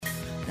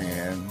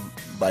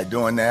by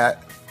doing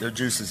that, their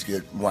juices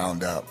get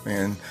wound up.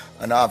 And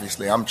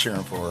obviously, I'm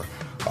cheering for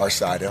our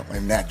side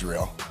in that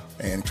drill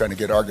and trying to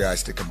get our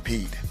guys to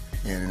compete.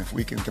 And if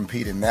we can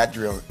compete in that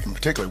drill, in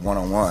particular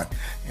one-on-one,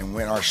 and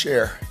win our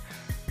share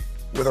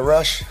with a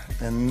rush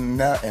and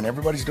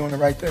everybody's doing the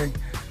right thing,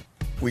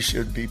 we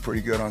should be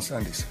pretty good on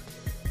Sundays.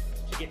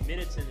 You get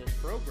minutes in this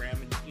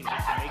program and you know,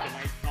 to make a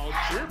nice college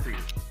career for you.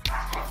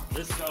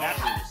 Listen to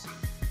that.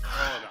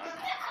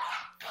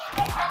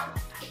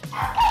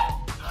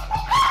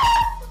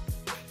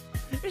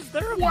 Is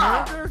there a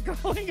murder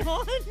going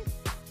on?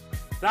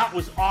 That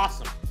was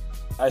awesome.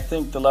 I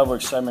think the level of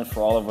excitement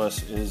for all of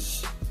us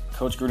is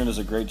Coach Gruden does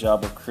a great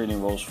job of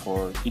creating roles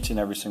for each and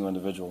every single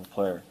individual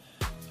player.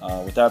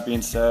 With that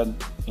being said,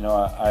 you know,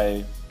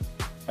 I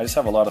just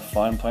have a lot of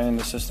fun playing in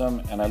the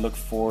system, and I look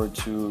forward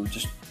to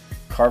just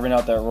carving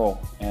out that role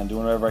and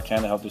doing whatever I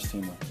can to help this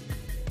team win.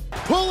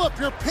 Pull up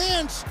your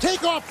pants,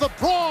 take off the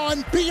bra,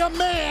 and be a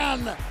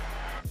man!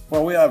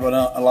 Well, we have a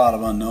lot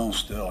of unknowns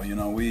still. You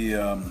know, we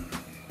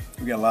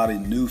got a lot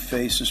of new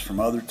faces from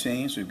other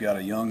teams. We've got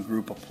a young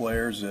group of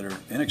players that are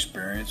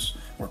inexperienced.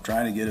 We're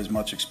trying to get as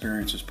much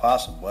experience as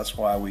possible. That's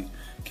why we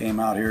came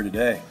out here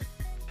today.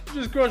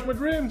 You just crushed my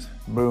dreams.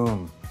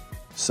 Boom.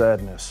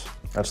 Sadness.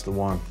 That's the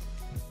one.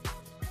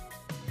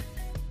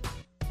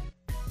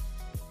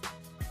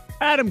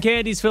 Adam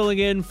Candy's filling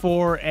in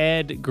for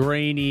Ed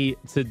Graney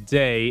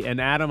today.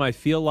 And Adam, I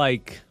feel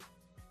like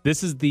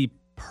this is the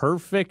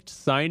perfect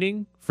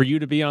signing for you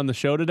to be on the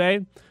show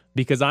today,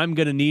 because I'm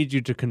going to need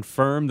you to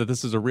confirm that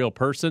this is a real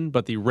person,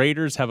 but the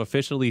Raiders have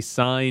officially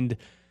signed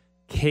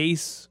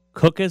Case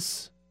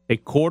Cookus, a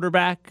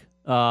quarterback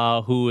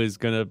who is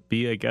going to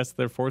be, I guess,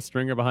 their fourth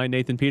stringer behind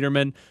Nathan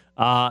Peterman.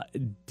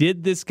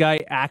 Did this guy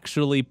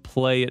actually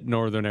play at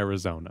Northern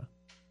Arizona?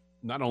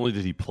 Not only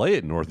did he play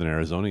at Northern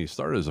Arizona, he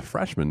started as a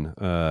freshman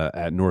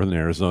at Northern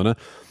Arizona.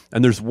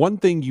 And there's one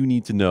thing you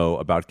need to know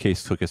about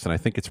Case Cookus, and I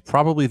think it's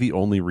probably the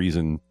only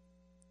reason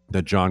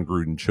that John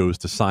Gruden chose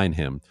to sign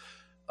him.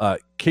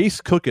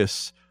 Case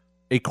Cookus,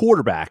 a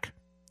quarterback,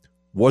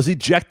 was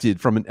ejected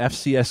from an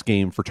FCS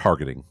game for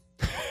targeting.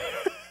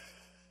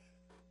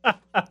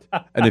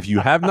 And if you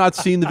have not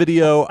seen the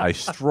video, I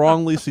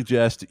strongly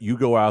suggest you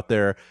go out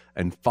there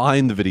and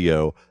find the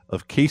video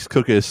of Case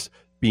Cookus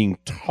being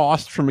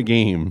tossed from a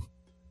game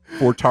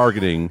for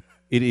targeting.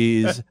 It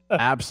is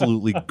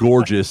absolutely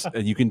gorgeous,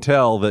 and you can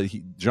tell that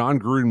John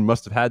Gruden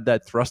must have had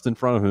that thrust in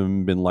front of him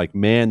and been like,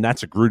 man,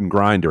 that's a Gruden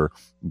grinder,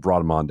 and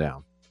brought him on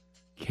down.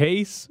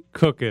 Case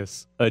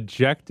Cookus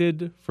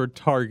ejected for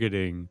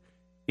targeting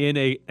in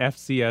a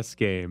FCS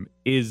game.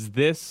 Is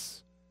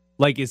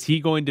he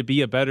going to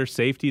be a better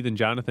safety than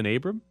Jonathan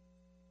Abram?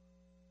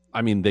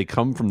 I mean, they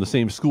come from the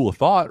same school of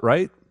thought,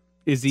 right?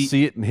 Is he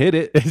see it and hit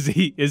it? Is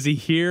he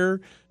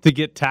here to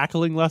get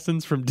tackling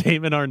lessons from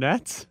Damon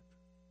Arnett?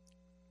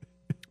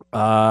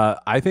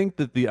 I think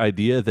that the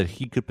idea that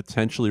he could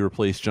potentially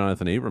replace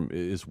Jonathan Abram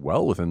is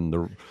well within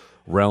the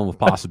realm of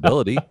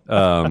possibility.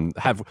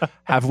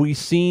 Have we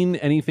seen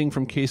anything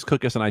from Case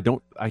Cookus? And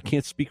I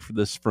can't speak for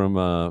this from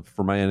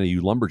my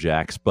NAU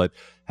Lumberjacks, but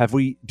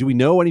do we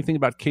know anything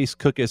about Case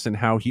Cookus and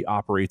how he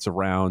operates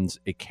around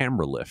a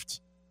camera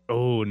lift?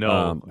 Oh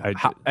no!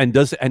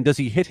 Does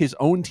he hit his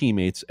own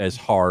teammates as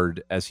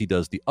hard as he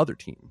does the other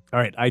team? All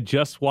right, I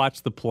just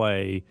watched the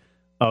play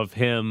of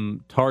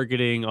him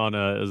targeting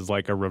as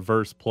like a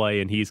reverse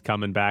play, and he's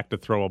coming back to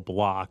throw a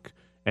block,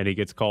 and he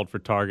gets called for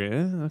target.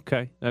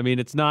 Okay, I mean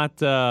it's not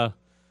the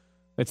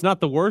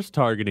worst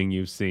targeting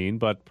you've seen,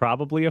 but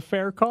probably a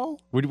fair call.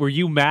 Were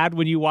you mad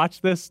when you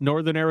watched this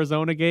Northern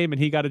Arizona game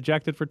and he got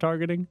ejected for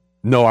targeting?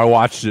 No, I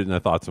watched it and I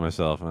thought to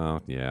myself,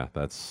 oh yeah,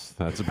 that's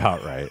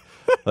about right.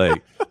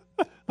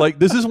 Like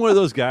this is one of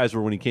those guys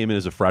where when he came in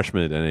as a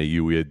freshman at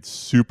NAU, we had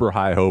super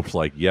high hopes.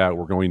 Like, yeah,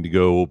 we're going to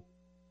go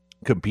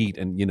compete,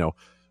 and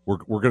we're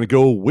going to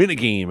go win a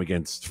game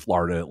against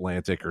Florida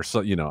Atlantic or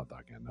so. Again,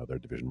 no, they're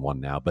Division I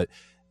now, but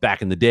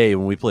back in the day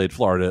when we played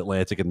Florida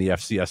Atlantic in the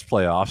FCS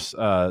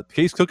playoffs,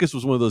 Case Cookus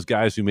was one of those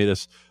guys who made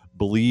us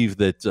believe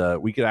that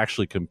we could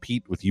actually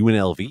compete with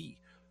UNLV.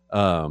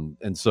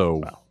 And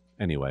so,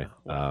 anyway,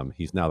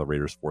 he's now the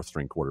Raiders'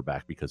 fourth-string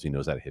quarterback because he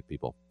knows how to hit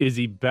people. Is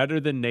he better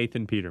than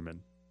Nathan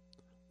Peterman?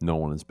 No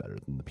one is better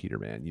than the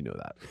Peterman. You know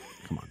that.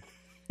 Come on.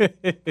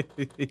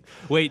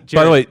 Wait,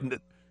 Jared. By the way,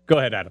 go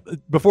ahead, Adam.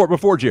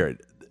 Before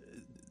Jared,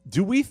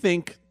 do we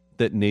think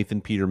that Nathan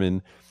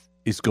Peterman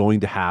is going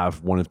to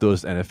have one of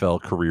those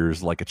NFL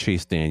careers like a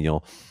Chase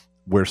Daniel,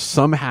 where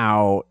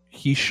somehow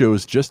he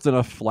shows just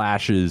enough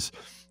flashes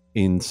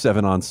in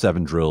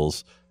 7-on-7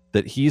 drills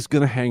that he's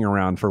going to hang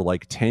around for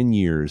like 10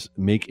 years,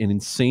 make an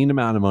insane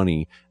amount of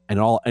money, and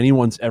all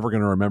anyone's ever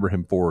going to remember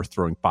him for is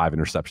throwing 5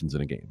 interceptions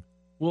in a game?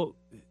 Well,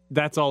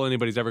 that's all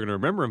anybody's ever going to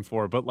remember him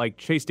for. But like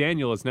Chase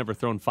Daniel has never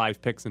thrown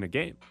 5 picks in a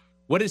game.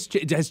 Has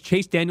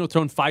Chase Daniel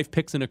thrown 5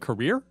 picks in a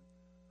career?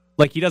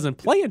 Like he doesn't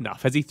play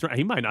enough. Has he?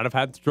 He might not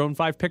have thrown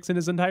 5 picks in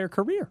his entire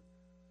career.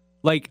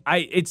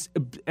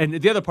 And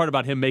the other part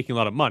about him making a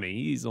lot of money,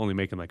 he's only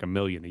making like $1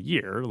 million a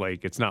year.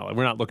 Like, it's not,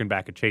 we're not looking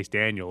back at Chase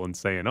Daniel and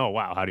saying, oh,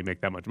 wow, how do you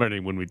make that much money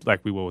when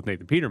we will with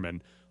Nathan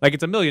Peterman? Like,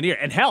 it's $1 million a year.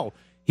 And hell,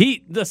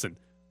 listen,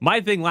 my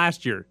thing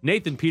last year,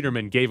 Nathan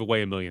Peterman gave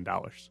away $1 million.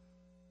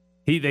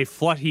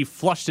 He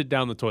flushed it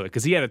down the toilet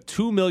because he had a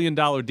 $2 million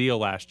deal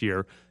last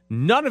year.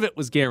 None of it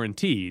was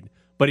guaranteed,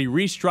 but he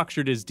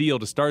restructured his deal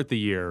to start the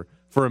year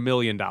for $1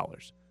 million,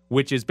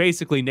 which is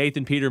basically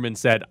Nathan Peterman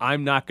said,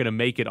 I'm not going to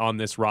make it on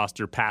this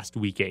roster past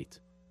week 8. It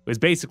was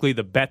basically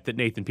the bet that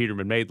Nathan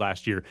Peterman made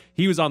last year.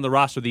 He was on the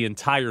roster the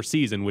entire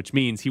season, which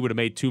means he would have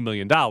made $2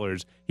 million.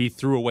 He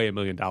threw away $1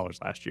 million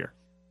last year.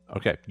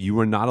 Okay, you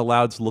are not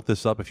allowed to look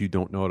this up if you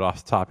don't know it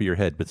off the top of your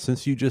head. But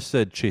since you just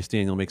said Chase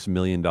Daniel makes $1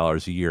 million a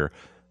year,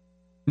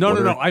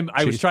 no.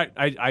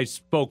 I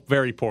spoke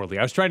very poorly.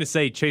 I was trying to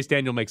say Chase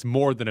Daniel makes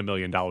more than $1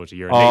 million a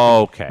year.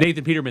 Okay.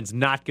 Nathan Peterman's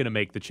not going to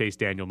make the Chase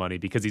Daniel money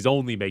because he's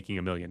only making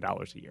 $1 million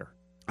a year.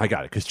 I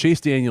got it, because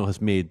Chase Daniel has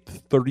made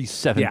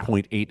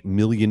 $37.8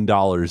 million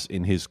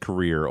in his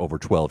career over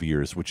 12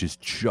 years, which is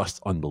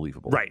just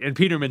unbelievable. Right, and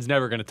Peterman's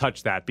never going to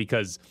touch that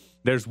because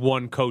there's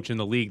one coach in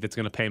the league that's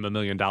going to pay him $1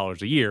 million a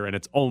year, and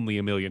it's only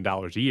 $1 million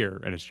a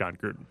year, and it's John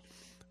Gruden.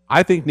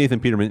 I think Nathan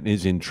Peterman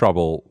is in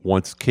trouble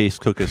once Case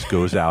Cookus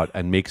goes out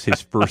and makes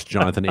his first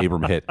Jonathan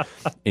Abram hit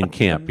in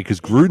camp, because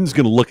Gruden's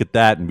going to look at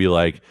that and be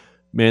like,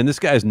 man, this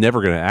guy's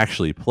never going to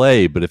actually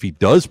play, but if he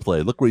does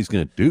play, look what he's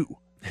going to do.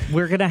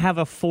 We're going to have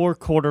a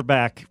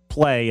 4-quarterback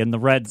play in the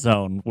red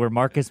zone where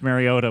Marcus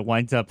Mariota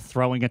winds up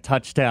throwing a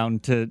touchdown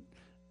to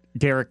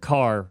Derek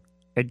Carr,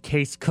 and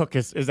Case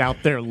Cookus is out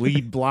there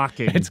lead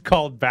blocking. It's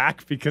called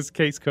back because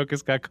Case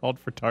Cookus got called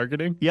for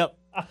targeting? Yep.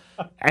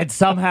 And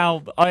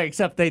somehow,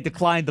 except they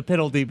declined the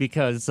penalty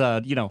because,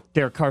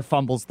 Derek Carr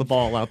fumbles the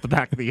ball out the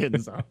back of the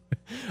end zone.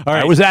 All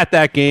right. I was at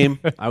that game.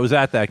 The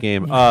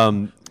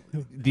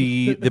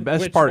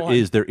best part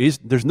is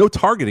there's no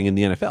targeting in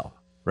the NFL,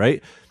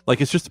 right? Like,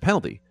 it's just a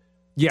penalty.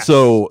 Yes.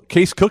 So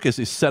Case Cookus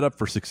is set up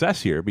for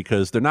success here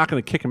because they're not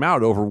going to kick him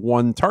out over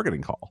one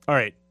targeting call. All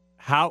right.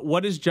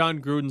 What is John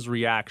Gruden's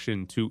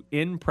reaction to,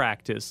 in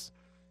practice,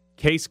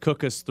 Case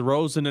Cookus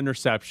throws an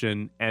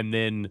interception and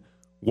then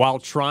while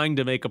trying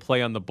to make a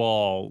play on the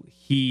ball,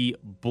 he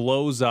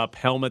blows up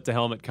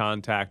helmet-to-helmet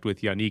contact with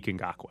Yannick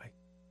Ngakoue?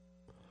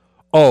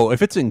 Oh,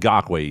 if it's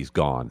Ngakoue, he's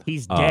gone.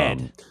 He's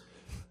dead.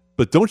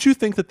 But don't you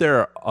think that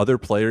there are other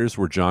players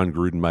where John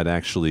Gruden might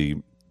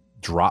actually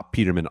drop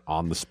Peterman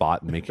on the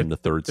spot and make him the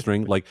third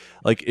string? Like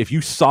if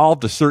you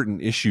solved a certain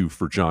issue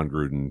for John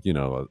Gruden,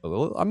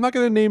 I'm not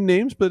going to name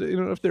names, but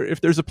if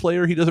there's a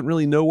player he doesn't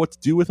really know what to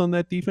do with on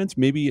that defense,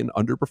 maybe an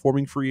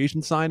underperforming free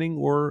agent signing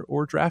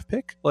or draft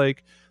pick,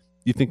 like,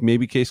 you think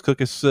maybe Case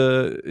Cookus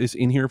is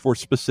in here for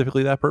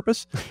specifically that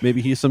purpose?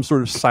 Maybe he's some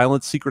sort of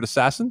silent secret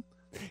assassin?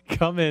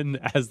 Come in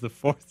as the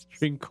fourth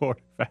string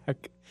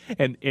quarterback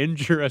and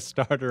injure a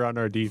starter on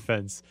our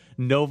defense.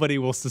 Nobody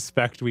will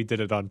suspect we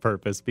did it on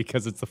purpose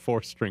because it's the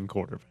fourth string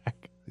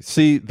quarterback.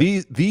 See,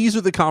 these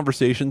are the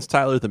conversations,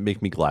 Tyler, that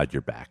make me glad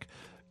you're back,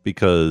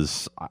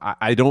 because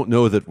I don't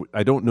know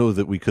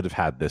that we could have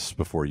had this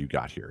before you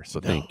got here. So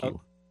thank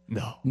you.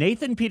 No.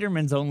 Nathan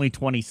Peterman's only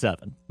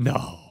 27.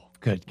 No.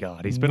 Good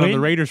God. He's been on the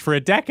Raiders for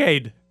a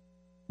decade.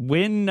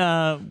 When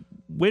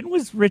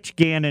was Rich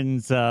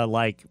Gannon's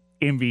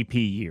MVP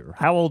year?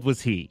 How old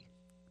was he?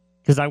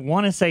 Because I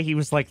want to say he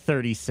was like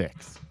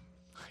 36.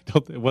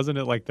 Wasn't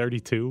it like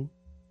 32?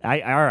 All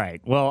right.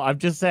 Well, I'm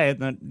just saying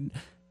that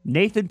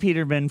Nathan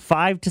Peterman,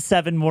 5 to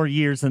 7 more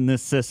years in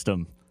this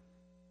system,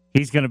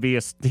 he's going to be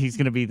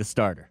the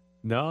starter.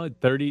 No,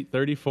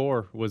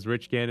 34 was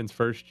Rich Gannon's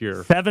first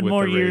year. 7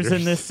 more years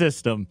in this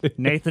system.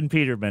 Nathan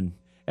Peterman.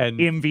 And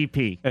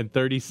MVP. And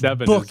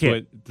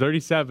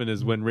 37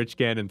 is when Rich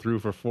Gannon threw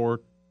for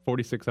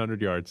 4,600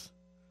 yards.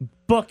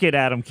 Book it,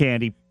 Adam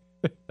Candy.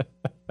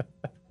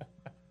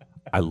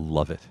 I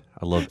love it.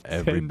 I love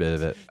every bit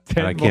of it.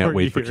 And I can't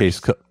wait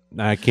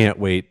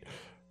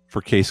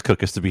for Case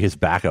Cookus to be his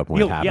backup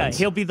when it happens.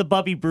 Yeah, he'll be the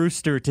Bubby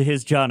Brewster to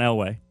his John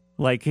Elway.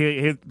 Like,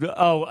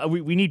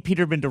 we need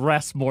Peterman to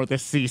rest more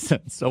this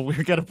season, so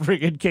we're gonna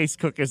bring in Case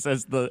Cookus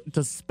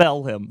to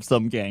spell him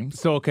some games.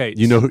 So okay,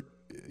 You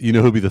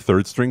know who'll be the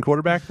third string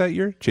quarterback that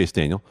year? Chase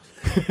Daniel.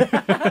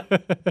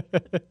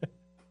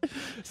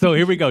 So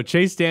here we go.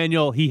 Chase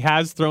Daniel, he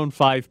has thrown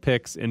 5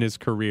 picks in his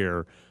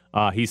career.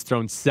 He's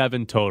thrown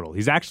 7 total.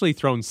 He's actually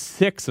thrown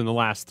 6 in the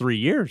last 3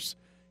 years.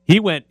 He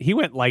went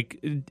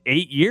like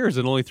 8 years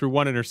and only threw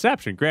 1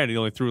 interception. Granted, he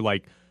only threw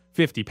like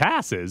 50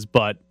 passes,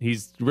 but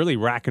he's really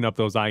racking up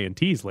those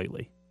INTs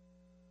lately.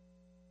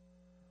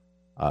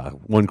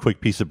 One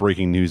quick piece of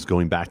breaking news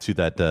going back to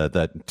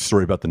that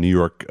story about the New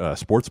York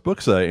sports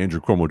books. Andrew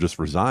Cuomo just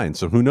resigned,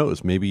 so who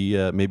knows?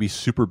 Maybe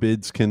super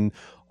bids can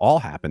all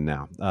happen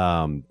now.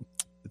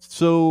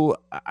 So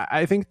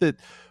I think that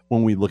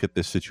when we look at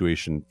this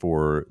situation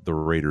for the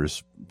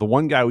Raiders, the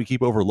one guy we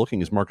keep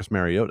overlooking is Marcus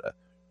Mariota.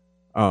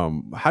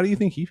 How do you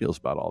think he feels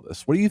about all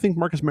this? What do you think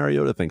Marcus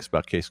Mariota thinks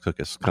about Case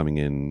Cookus coming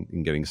in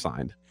and getting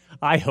signed?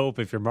 I hope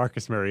if you're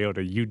Marcus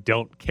Mariota, you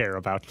don't care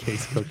about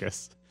Case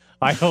Cookus.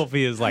 I hope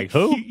he is like,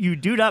 who? You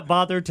do not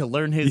bother to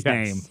learn his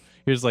name.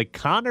 He was like,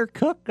 Connor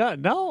Cook?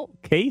 No,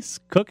 Case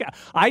Cook.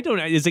 I don't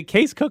know. Is it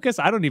Case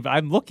Cookus? I don't even.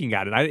 I'm looking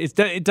at it.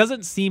 It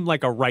doesn't seem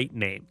like a right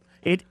name.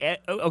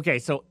 Okay,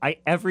 so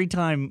every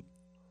time,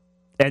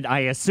 and I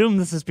assume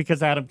this is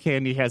because Adam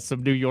Candy has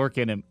some New York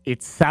in him,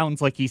 it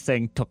sounds like he's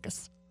saying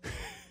Tookus.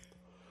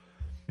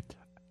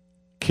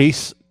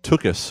 Case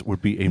Tookus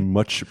would be a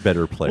much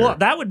better player. Well,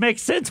 that would make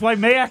sense why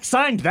Mayak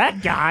signed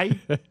that guy.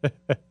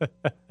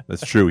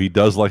 That's true. He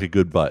does like a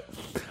good butt.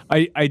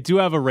 I do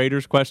have a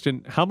Raiders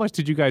question. How much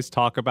did you guys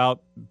talk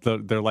about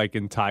their like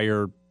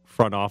entire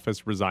front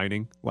office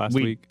resigning last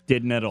week? We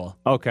didn't at all.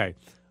 Okay.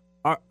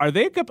 Are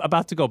they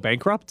about to go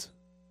bankrupt?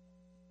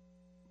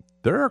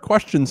 There are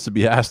questions to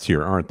be asked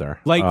here, aren't there?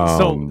 Like,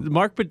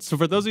 so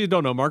for those of you who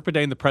don't know, Mark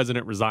Bedane, the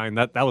president, resigned.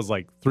 That was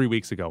like 3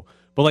 weeks ago.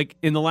 But like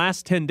in the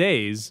last 10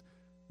 days,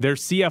 their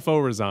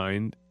CFO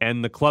resigned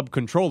and the club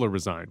controller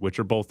resigned, which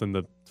are both in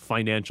the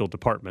financial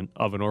department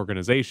of an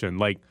organization.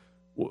 Like,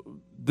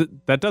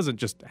 that doesn't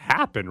just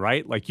happen,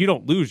 right? Like, you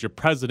don't lose your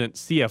president,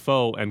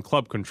 CFO, and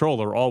club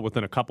controller all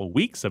within a couple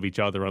weeks of each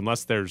other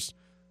unless there's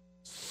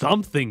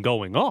something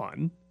going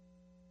on.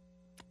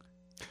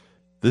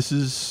 This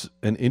is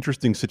an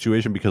interesting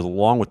situation because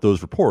along with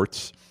those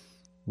reports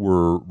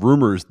were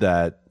rumors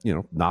that,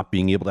 not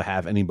being able to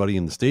have anybody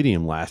in the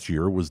stadium last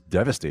year was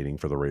devastating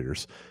for the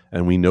Raiders.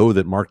 And we know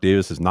that Mark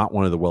Davis is not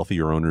one of the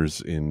wealthier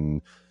owners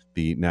in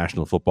the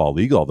National Football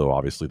League, although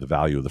obviously the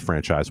value of the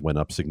franchise went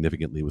up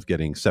significantly with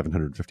getting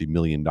 $750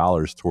 million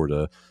toward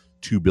a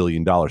 $2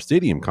 billion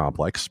stadium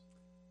complex.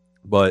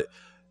 But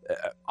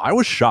I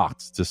was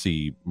shocked to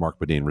see Mark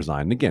Bedane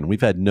resign. And again,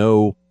 we've had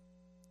no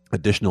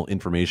additional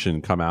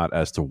information come out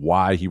as to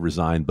why he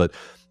resigned, but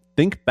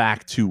think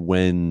back to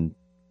when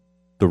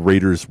the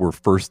Raiders were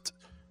first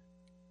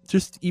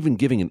just even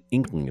giving an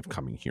inkling of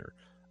coming here.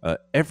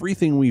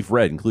 Everything we've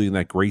read, including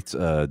that great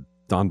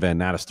Don Van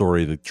Natta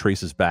story that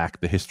traces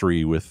back the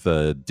history with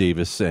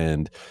Davis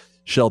and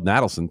Sheldon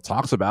Adelson,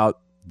 talks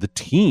about the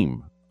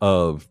team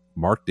of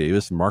Mark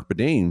Davis and Mark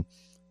Bedane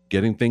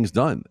getting things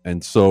done.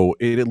 And so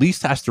it at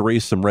least has to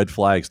raise some red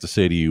flags to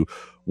say to you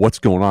what's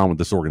going on with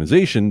this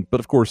organization.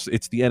 But of course,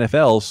 it's the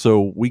NFL,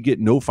 so we get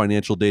no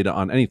financial data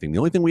on anything. The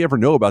only thing we ever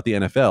know about the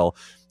NFL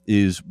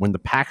is when the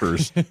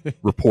Packers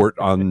report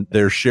on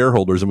their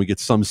shareholders and we get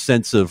some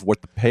sense of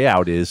what the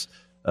payout is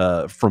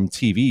from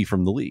TV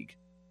from the league.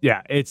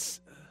 Yeah,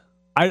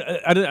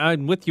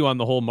 I'm with you on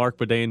the whole Mark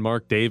Bedane,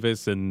 Mark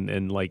Davis,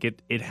 and like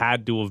it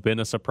had to have been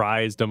a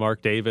surprise to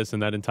Mark Davis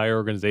and that entire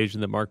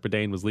organization that Mark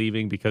Bedane was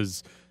leaving,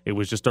 because it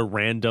was just a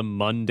random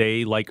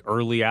Monday, like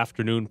early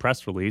afternoon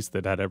press release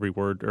that had every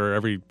word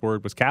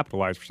was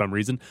capitalized for some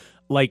reason.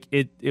 Like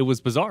it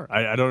was bizarre.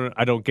 I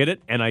don't get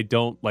it, and I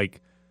don't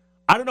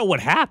know what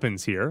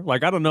happens here.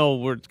 Like, I don't know.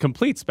 We're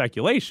complete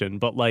speculation,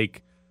 but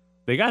like,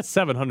 they got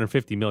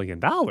 $750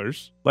 million.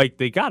 Like,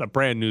 they got a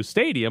brand new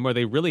stadium. Are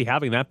they really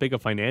having that big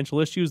of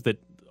financial issues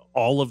that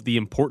all of the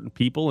important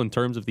people in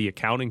terms of the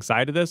accounting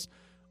side of this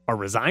are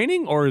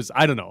resigning? Or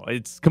I don't know.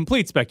 It's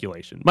complete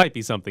speculation. Might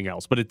be something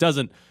else, but it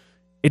doesn't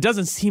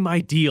seem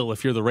ideal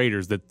if you're the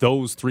Raiders that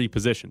those three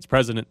positions,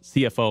 president,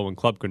 CFO, and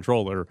club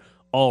controller,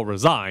 all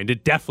resigned.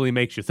 It definitely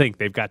makes you think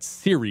they've got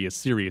serious,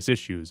 serious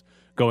issues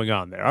going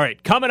on there. All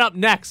right, coming up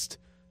next,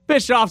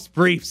 Bischoff's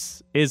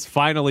Briefs is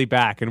finally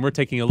back, and we're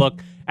taking a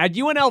look at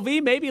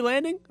UNLV maybe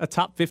landing a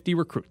top 50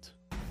 recruit.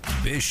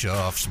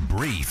 Bischoff's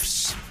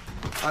Briefs.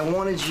 I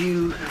wanted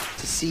you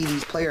to see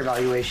these player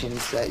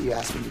evaluations that you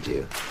asked me to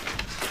do.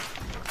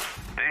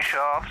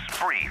 Bischoff's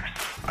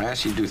Briefs. I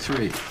asked you to do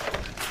 3.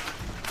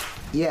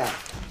 Yeah.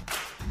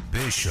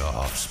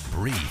 Bischoff's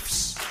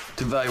Briefs.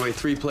 To evaluate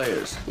 3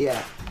 players.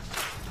 Yeah.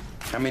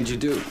 How many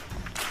did you do?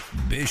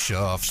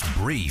 Bischoff's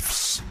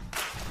Briefs.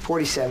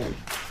 47.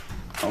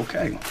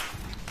 Okay.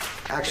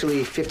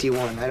 Actually,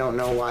 51. I don't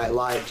know why I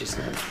lied just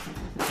then.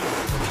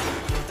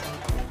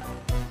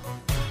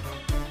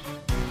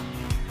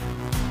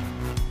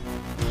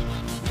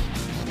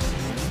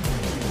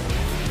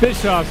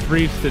 Bischoff's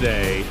Briefs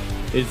today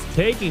is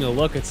taking a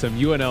look at some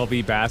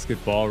UNLV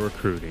basketball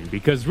recruiting,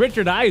 because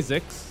Richard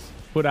Isaacs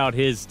put out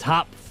his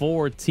top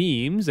 4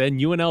 teams, and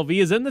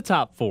UNLV is in the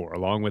top 4,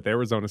 along with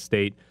Arizona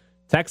State,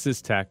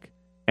 Texas Tech,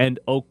 and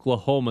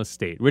Oklahoma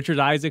State. Richard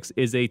Isaacs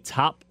is a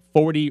top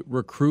 40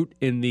 recruit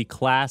in the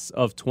class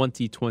of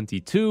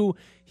 2022.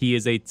 He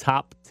is a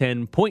top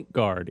 10 point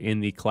guard in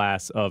the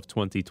class of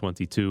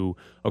 2022,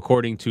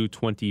 according to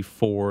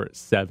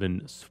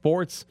 24/7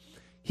 Sports.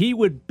 He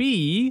would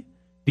be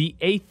the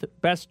 8th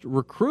best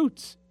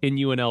recruit in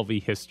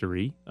UNLV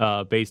history,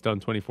 based on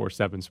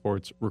 24/7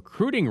 Sports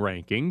recruiting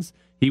rankings.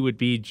 He would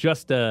be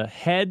just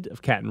ahead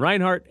of Catton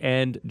Reinhardt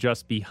and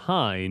just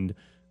behind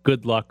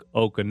Good Luck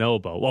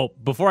Okanobo. Well,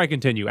 before I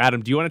continue,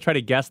 Adam, do you want to try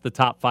to guess the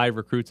top 5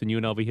 recruits in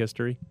UNLV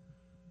history?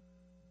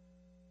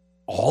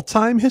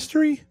 All-time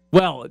history?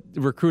 Well,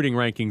 recruiting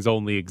rankings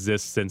only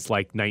exist since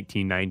like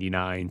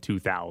 1999,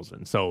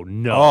 2000. So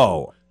no.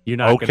 Oh, You're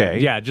not going Okay.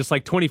 to, yeah, just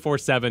like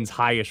 24/7's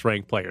highest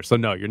ranked player. So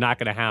no, you're not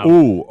going to have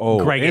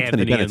Greg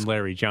Anthony and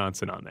Larry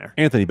Johnson on there.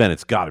 Anthony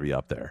Bennett's got to be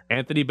up there.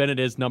 Anthony Bennett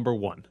is number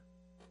 1.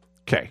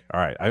 Okay,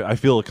 all right. I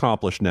feel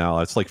accomplished now.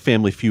 It's like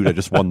Family Feud. I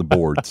just won the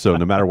board, so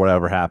no matter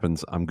whatever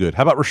happens, I'm good.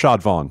 How about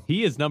Rashad Vaughn?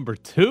 He is number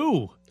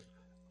 2.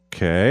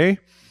 Okay,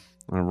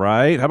 all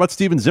right. How about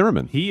Steven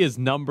Zimmerman? He is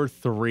number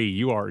 3.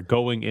 You are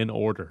going in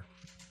order.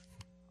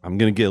 I'm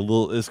gonna get a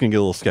little. It's gonna get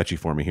a little sketchy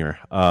for me here.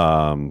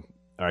 All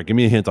right, give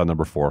me a hint on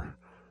number 4.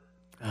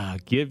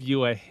 Give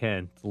you a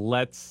hint.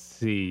 Let's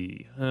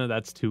see.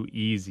 That's too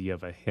easy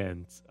of a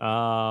hint.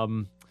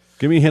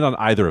 Give me a hint on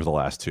either of the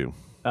last 2.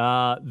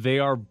 They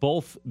are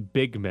both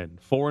big men.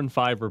 4 and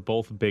 5 are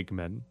both big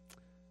men.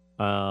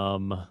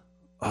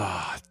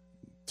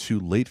 Too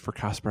late for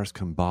Kaspars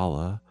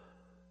Kambala.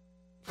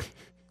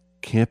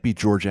 Can't be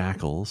George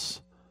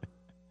Ackles.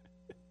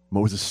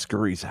 Moses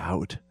Scurry's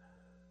out.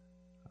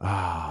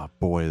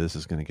 Boy, this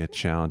is going to get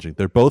challenging.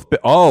 They're both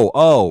Brandon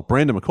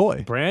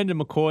McCoy. Brandon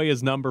McCoy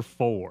is number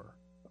 4.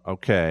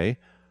 Okay.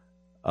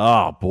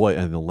 Oh, boy.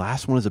 And the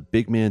last one is a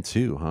big man,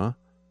 too, huh?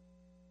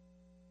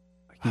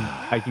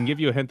 I can give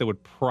you a hint that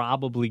would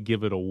probably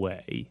give it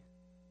away.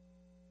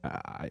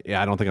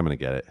 Yeah, I don't think I'm going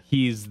to get it.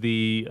 He's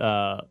the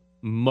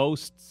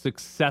most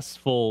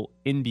successful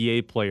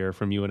NBA player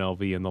from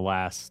UNLV in the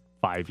last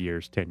 5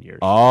 years, 10 years.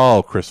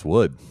 Oh, Chris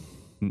Wood.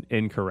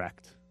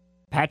 Incorrect.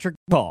 Patrick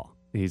Ball.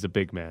 He's a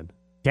big man.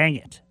 Dang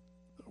it.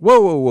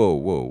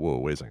 Whoa.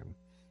 Wait a second.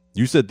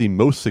 You said the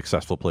most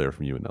successful player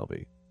from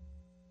UNLV.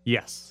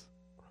 Yes.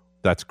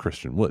 That's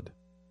Christian Wood.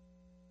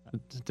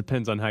 It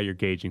depends on how you're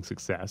gauging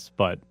success,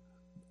 but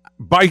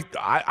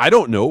I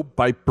don't know,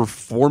 by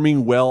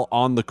performing well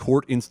on the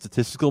court in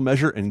statistical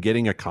measure and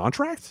getting a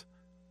contract?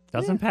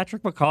 Doesn't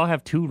Patrick McCaw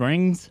have 2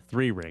 rings?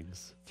 3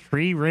 rings.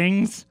 3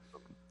 rings?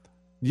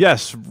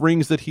 Yes,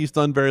 rings that he's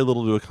done very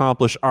little to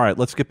accomplish. All right,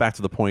 let's get back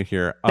to the point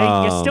here.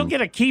 You still get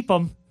to keep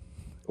them.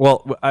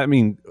 Well, I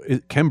mean,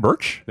 Kem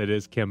Birch? That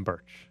is Kem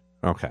Birch.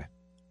 Okay.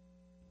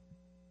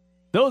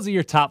 Those are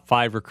your top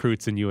 5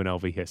 recruits in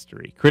UNLV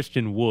history.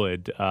 Christian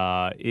Wood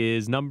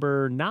is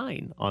number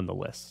 9 on the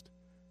list.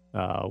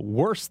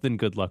 Worse than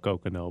Good Luck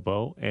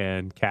Okonobo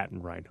and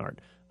Catton Reinhardt.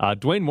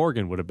 Dwayne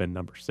Morgan would have been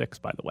number 6,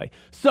 by the way.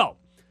 So,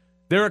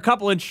 there are a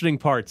couple interesting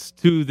parts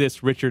to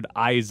this Richard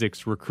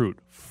Isaacs recruit.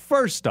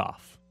 First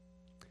off,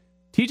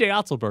 TJ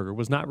Otzelberger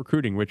was not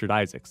recruiting Richard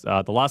Isaacs.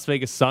 The Las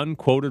Vegas Sun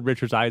quoted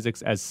Richard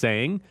Isaacs as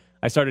saying,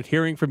 "I started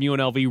hearing from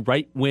UNLV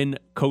right when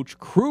Coach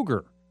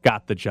Kruger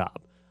got the job.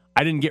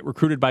 I didn't get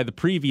recruited by the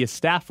previous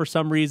staff for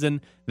some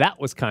reason. That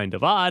was kind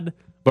of odd.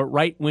 But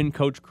right when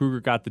Coach Kruger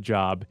got the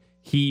job,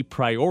 he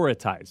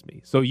prioritized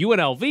me." So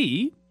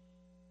UNLV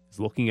is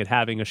looking at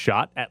having a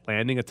shot at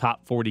landing a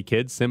top 40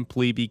 kid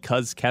simply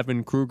because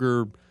Kevin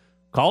Kruger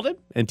called him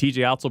and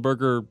TJ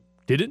Otzelberger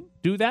didn't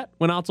do that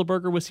when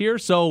Otzelberger was here.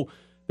 So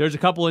there's a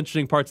couple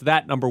interesting parts of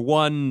that. Number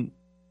one,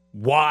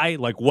 why?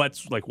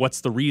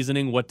 What's the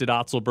reasoning? What did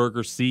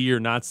Otzelberger see or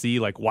not see?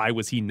 Why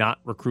was he not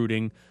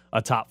recruiting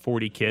a top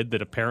 40 kid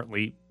that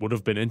apparently would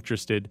have been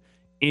interested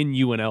in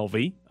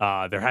UNLV?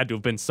 There had to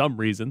have been some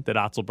reason that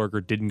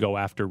Otzelberger didn't go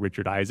after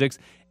Richard Isaacs.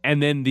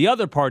 And then the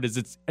other part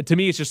is, to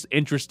me, it's just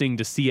interesting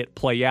to see it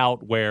play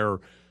out where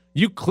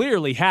you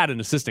clearly had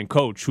an assistant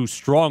coach who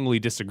strongly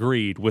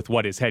disagreed with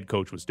what his head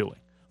coach was doing.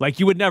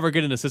 You would never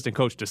get an assistant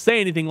coach to say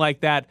anything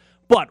like that,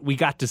 but we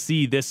got to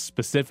see this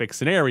specific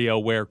scenario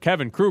where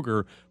Kevin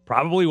Kruger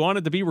probably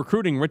wanted to be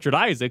recruiting Richard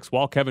Isaacs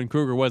while Kevin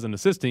Kruger was an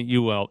assistant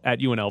at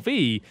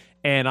UNLV,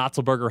 and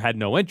Otzelberger had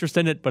no interest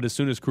in it, but as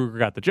soon as Kruger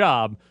got the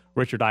job,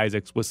 Richard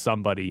Isaacs was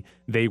somebody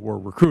they were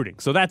recruiting.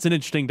 So that's an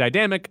interesting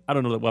dynamic. I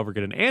don't know that we'll ever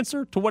get an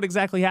answer to what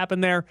exactly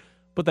happened there,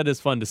 but that is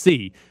fun to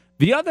see.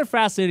 The other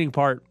fascinating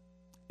part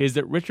is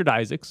that Richard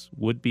Isaacs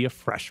would be a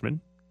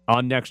freshman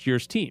on next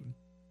year's team.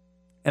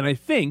 And I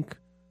think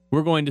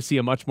we're going to see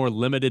a much more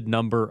limited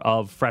number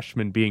of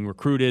freshmen being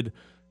recruited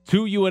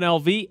to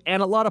UNLV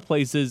and a lot of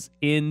places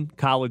in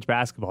college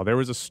basketball. There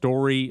was a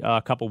story a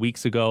couple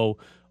weeks ago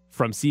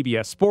from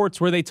CBS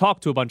Sports where they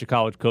talked to a bunch of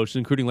college coaches,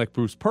 including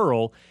Bruce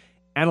Pearl,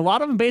 and a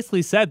lot of them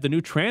basically said the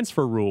new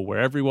transfer rule where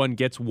everyone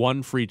gets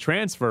one free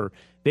transfer,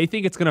 they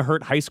think it's going to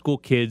hurt high school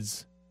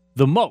kids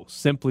the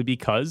most, simply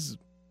because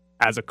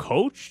as a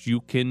coach, you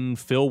can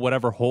fill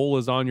whatever hole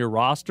is on your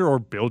roster or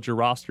build your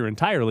roster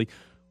entirely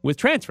with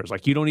transfers.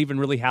 You don't even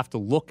really have to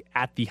look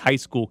at the high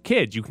school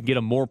kids. You can get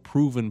a more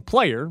proven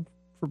player,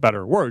 for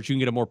better or worse, you can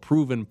get a more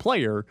proven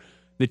player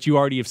that you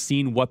already have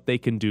seen what they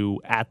can do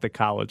at the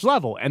college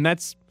level. And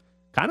that's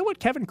kind of what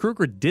Kevin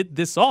Kruger did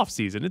this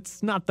offseason.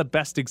 It's not the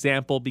best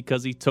example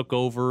because he took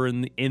over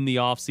in the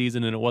offseason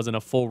and it wasn't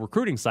a full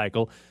recruiting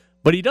cycle.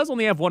 But he does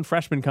only have one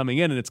freshman coming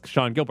in, and it's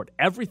Sean Gilbert.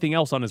 Everything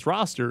else on his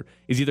roster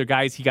is either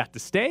guys he got to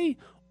stay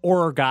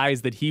or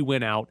guys that he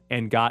went out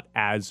and got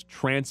as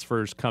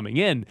transfers coming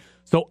in.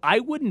 So I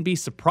wouldn't be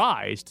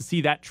surprised to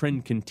see that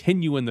trend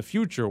continue in the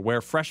future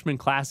where freshman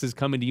classes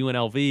coming to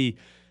UNLV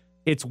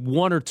it's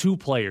 1 or 2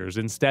 players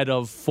instead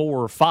of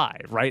 4 or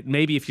 5, right?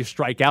 Maybe if you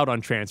strike out on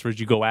transfers,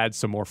 you go add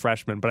some more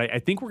freshmen. But I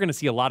think we're going to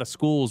see a lot of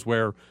schools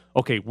where,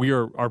 okay,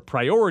 our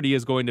priority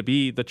is going to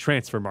be the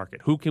transfer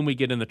market. Who can we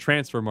get in the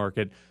transfer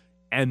market?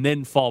 And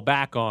then fall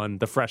back on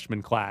the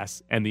freshman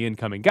class and the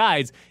incoming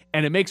guys.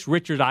 And it makes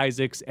Richard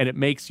Isaacs and it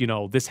makes,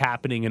 this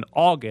happening in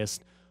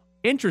August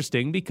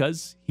interesting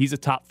because he's a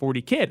top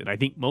 40 kid. And I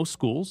think most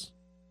schools,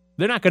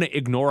 they're not going to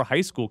ignore a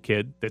high school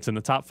kid that's in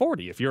the top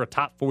 40. If you're a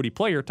top 40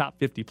 player, top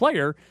 50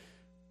 player,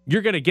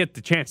 you're going to get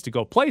the chance to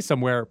go play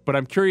somewhere. But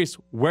I'm curious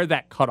where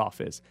that cutoff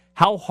is.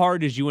 How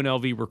hard is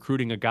UNLV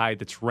recruiting a guy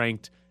that's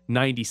ranked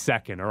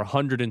 92nd or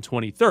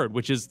 123rd,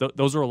 which is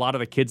those are a lot of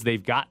the kids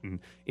they've gotten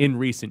in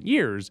recent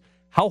years.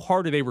 How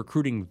hard are they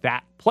recruiting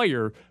that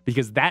player?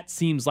 Because that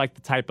seems like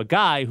the type of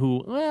guy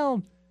who,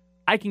 well,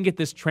 I can get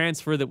this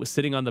transfer that was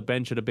sitting on the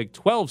bench at a Big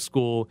 12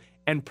 school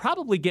and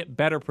probably get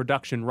better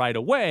production right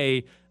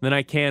away than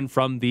I can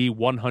from the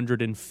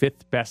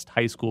 105th best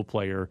high school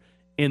player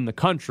in the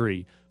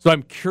country. So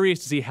I'm curious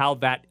to see how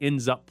that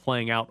ends up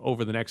playing out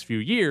over the next few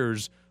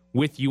years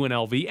with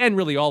UNLV and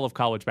really all of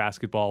college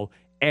basketball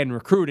and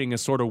recruiting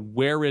is sort of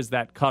where is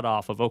that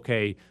cutoff of,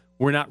 okay,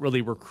 we're not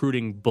really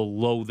recruiting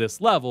below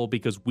this level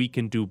because we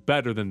can do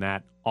better than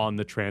that on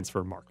the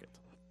transfer market.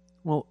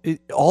 Well,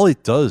 all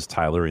it does,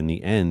 Tyler, in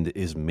the end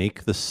is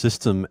make the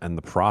system and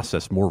the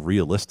process more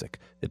realistic.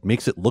 It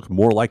makes it look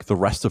more like the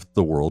rest of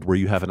the world where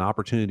you have an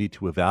opportunity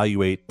to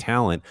evaluate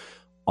talent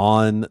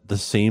on the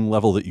same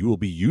level that you will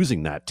be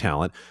using that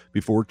talent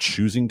before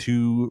choosing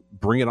to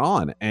bring it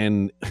on.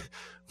 And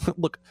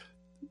look,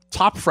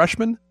 top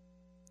freshmen,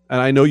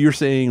 and I know you're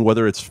saying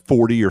whether it's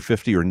 40 or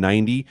 50 or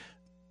 90,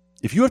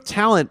 if you have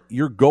talent,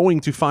 you're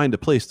going to find a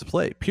place to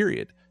play,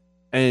 period.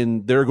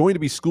 And there are going to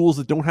be schools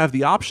that don't have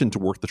the option to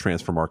work the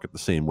transfer market the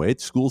same way.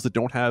 It's schools that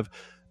don't have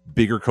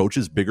bigger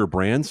coaches, bigger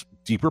brands,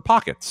 deeper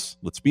pockets.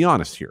 Let's be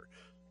honest here.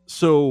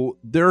 So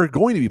there are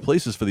going to be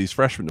places for these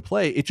freshmen to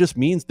play. It just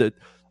means that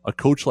a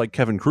coach like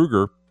Kevin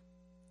Kruger,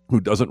 who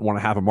doesn't want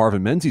to have a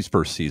Marvin Menzies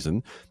first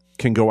season,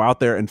 can go out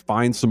there and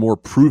find some more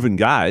proven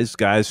guys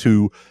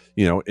who,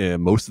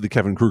 most of the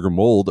Kevin Kruger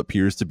mold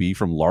appears to be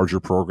from larger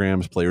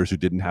programs, players who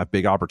didn't have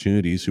big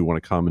opportunities, who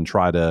want to come and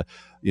try to,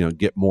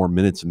 get more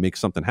minutes and make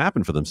something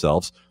happen for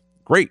themselves.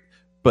 Great.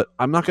 But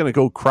I'm not going to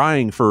go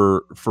crying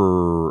for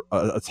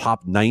a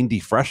top 90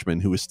 freshman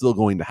who is still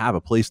going to have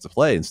a place to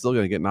play and still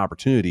going to get an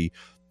opportunity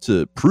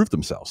to prove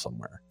themselves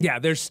somewhere. Yeah,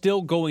 there's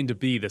still going to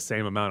be the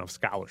same amount of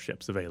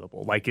scholarships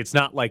available. Like, it's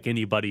not like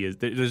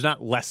there's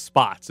not less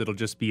spots. It'll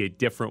just be a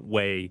different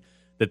way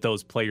that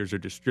those players are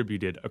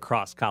distributed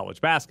across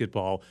college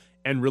basketball.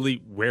 And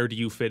really, where do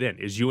you fit in?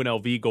 Is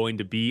UNLV going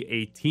to be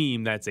a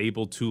team that's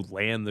able to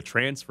land the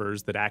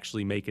transfers that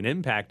actually make an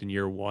impact in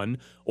year one?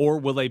 Or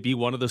will they be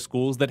one of the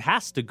schools that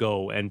has to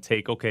go and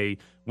take, okay,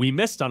 we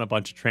missed on a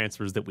bunch of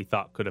transfers that we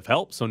thought could have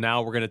helped, so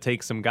now we're going to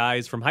take some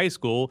guys from high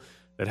school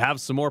that have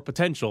some more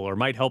potential or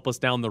might help us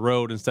down the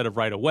road instead of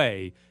right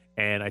away.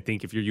 And I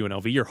think if you're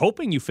UNLV, you're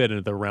hoping you fit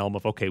into the realm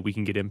of, okay, we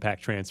can get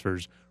impact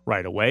transfers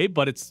right away,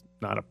 but it's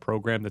not a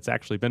program that's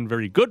actually been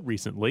very good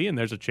recently, and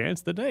there's a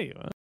chance that, hey,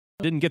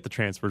 didn't get the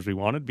transfers we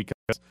wanted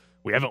because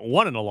we haven't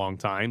won in a long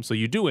time, so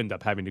you do end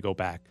up having to go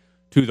back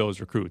to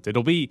those recruits.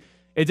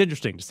 It's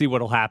interesting to see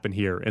what will happen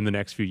here in the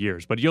next few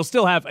years, but you'll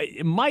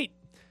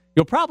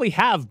probably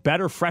have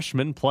better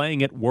freshmen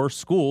playing at worse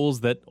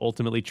schools that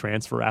ultimately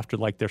transfer after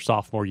like their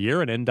sophomore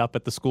year and end up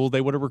at the school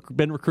they would have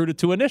been recruited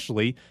to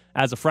initially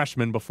as a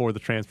freshman before the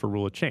transfer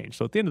rule had changed.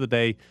 So at the end of the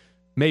day,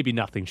 maybe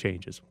nothing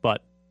changes,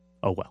 but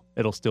oh well,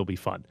 it'll still be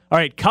fun. All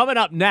right, coming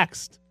up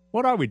next.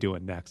 What are we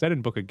doing next? I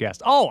didn't book a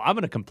guest. Oh, I'm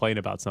going to complain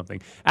about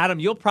something. Adam,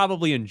 you'll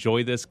probably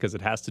enjoy this because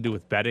it has to do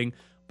with betting,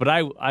 but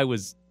I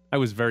was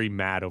very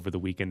mad over the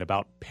weekend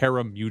about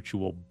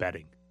pari-mutuel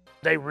betting.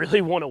 They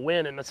really want to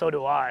win, and so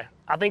do I.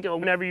 I think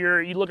whenever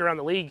you look around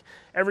the league,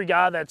 every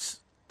guy that's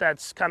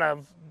kind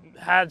of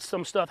had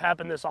some stuff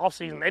happen this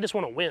offseason, they just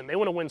want to win. They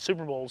want to win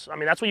Super Bowls. I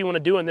mean, that's what you want to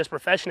do in this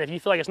profession. If you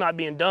feel like it's not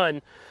being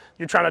done,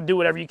 you're trying to do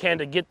whatever you can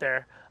to get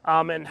there.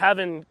 And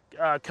having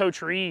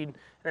Coach Reed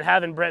and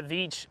having Brett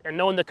Veach and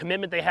knowing the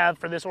commitment they have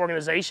for this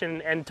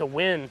organization and to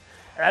win,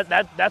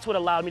 that's what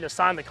allowed me to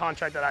sign the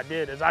contract that I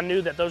did, is I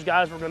knew that those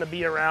guys were going to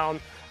be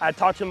around. I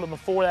talked to them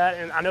before that,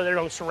 and I know they're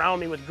going to surround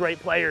me with great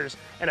players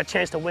and a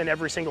chance to win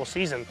every single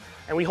season.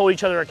 And we hold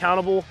each other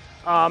accountable,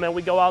 and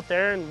we go out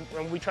there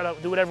and we try to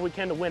do whatever we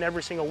can to win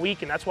every single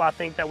week, and that's why I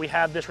think that we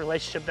have this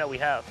relationship that we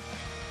have.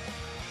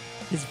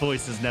 His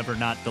voice is never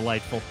not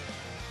delightful.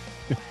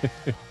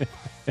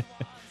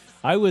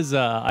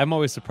 I'm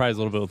always surprised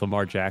a little bit with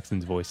Lamar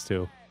Jackson's voice,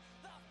 too.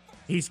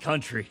 He's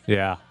country.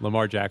 Yeah,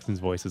 Lamar Jackson's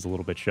voice is a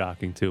little bit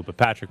shocking, too. But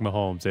Patrick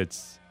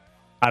Mahomes,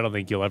 I don't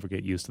think you'll ever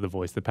get used to the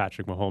voice that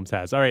Patrick Mahomes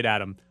has. All right,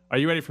 Adam, are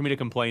you ready for me to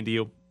complain to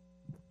you?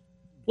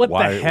 What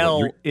the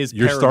hell is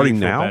you're starting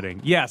now?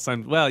 Betting? Yes, I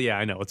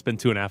know. It's been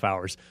 2.5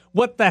 hours.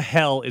 What the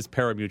hell is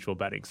pari-mutuel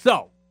betting?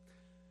 So,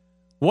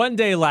 one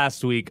day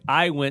last week,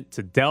 I went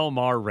to Del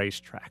Mar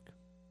Racetrack.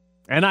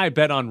 And I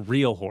bet on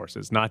real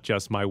horses, not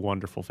just my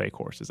wonderful fake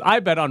horses. I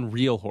bet on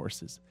real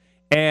horses.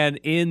 And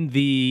in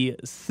the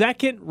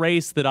second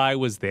race that I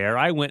was there,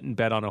 I went and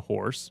bet on a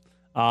horse.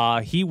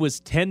 He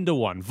was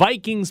 10-1.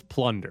 Vikings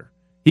Plunder.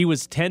 He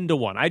was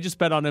 10-1. I just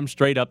bet on him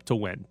straight up to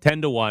win.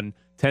 10-1,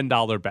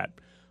 $10 bet.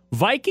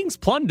 Vikings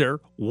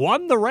Plunder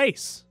won the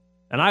race.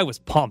 And I was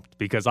pumped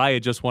because I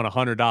had just won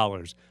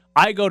 $100.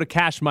 I go to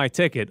cash my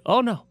ticket.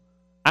 Oh, no.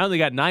 I only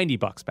got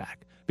 $90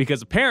 back.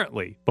 Because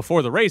apparently,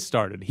 before the race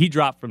started, he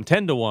dropped from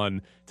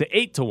 10-1 to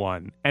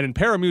 8-1. And in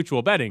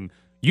pari-mutuel betting,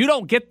 you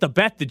don't get the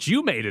bet that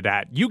you made it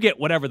at. You get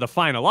whatever the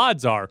final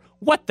odds are.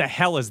 What the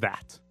hell is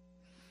that?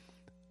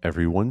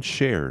 Everyone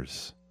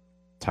shares.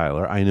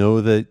 Tyler, I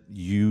know that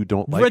you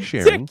don't like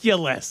sharing.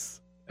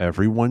 Ridiculous.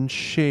 Everyone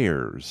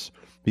shares.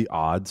 The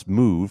odds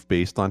move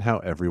based on how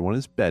everyone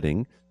is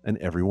betting, and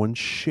everyone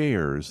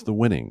shares the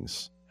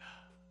winnings.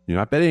 You're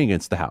not betting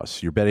against the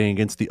house. You're betting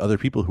against the other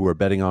people who are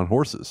betting on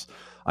horses.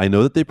 I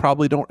know that they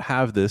probably don't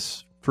have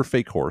this for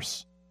fake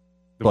horse.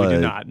 We do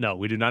not. No,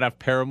 we do not have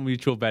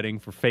pari-mutuel betting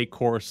for fake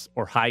horse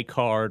or high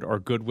card or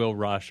Goodwill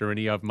Rush or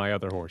any of my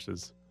other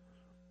horses.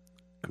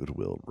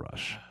 Goodwill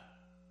Rush.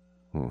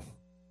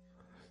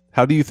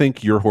 How do you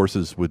think your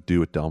horses would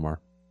do at Del Mar?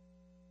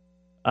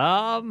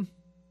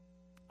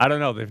 I don't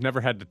know. They've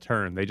never had to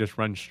turn. They just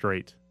run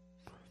straight.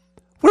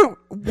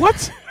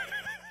 What?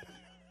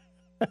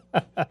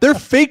 Their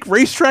fake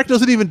racetrack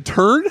doesn't even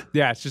turn?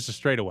 Yeah, it's just a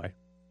straightaway.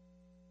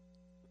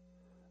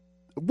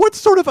 What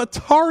sort of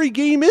Atari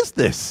game is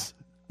this?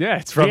 Yeah,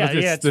 it's from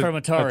it's from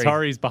Atari.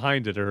 Atari's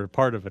behind it or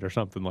part of it or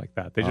something like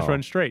that. They just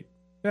run straight.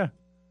 Yeah.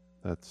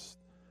 That's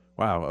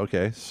wow.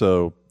 Okay.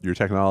 So your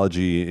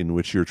technology in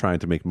which you're trying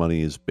to make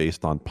money is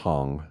based on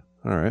Pong.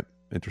 All right.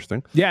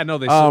 Interesting. Yeah, no,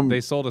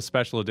 they sold a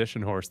special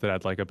edition horse that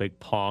had like a big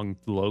Pong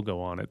logo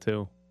on it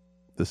too.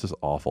 This is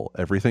awful.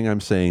 Everything I'm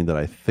saying that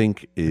I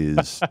think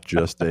is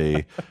just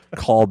a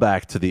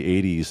callback to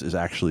the 80s is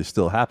actually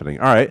still happening.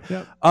 All right.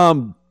 Yep.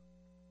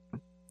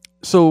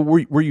 So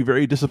were you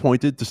very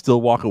disappointed to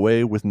still walk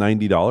away with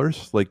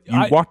 $90? Like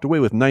you walked away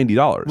with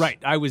 $90. Right.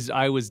 I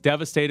was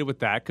devastated with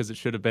that because it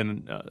should have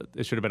been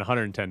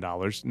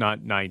 $110, not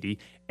 $90.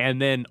 And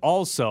then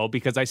also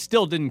because I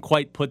still didn't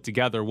quite put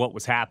together what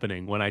was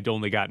happening when I'd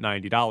only got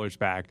 $90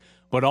 back.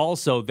 But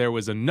also there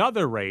was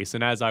another race,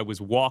 and as I was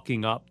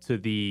walking up to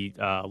the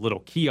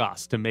little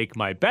kiosk to make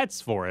my bets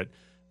for it,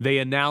 they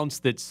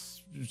announced that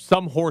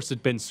some horse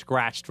had been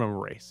scratched from a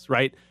race,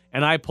 right?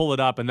 And I pull it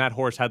up, and that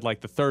horse had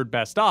like the third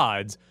best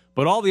odds,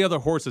 but all the other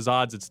horses'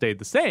 odds had stayed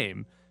the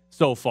same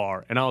so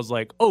far. And I was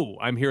like, oh,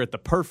 I'm here at the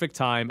perfect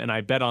time, and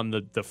I bet on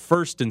the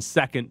first and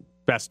second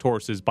best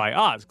horses by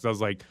odds because I was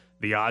like,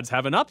 the odds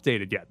haven't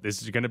updated yet.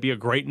 This is going to be a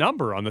great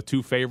number on the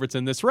two favorites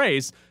in this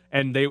race.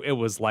 And it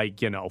was like,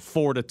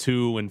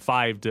 4-2 and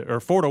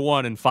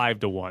 4-1 and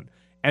 5-1.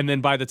 And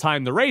then by the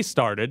time the race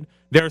started,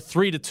 they're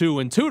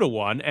 3-2 and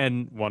 2-1,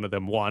 and one of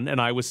them won.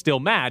 And I was still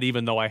mad,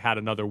 even though I had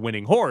another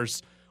winning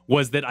horse,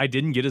 was that I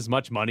didn't get as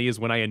much money as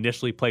when I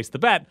initially placed the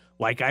bet,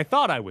 like I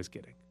thought I was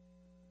getting.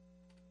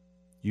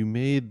 You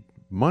made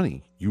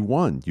money. You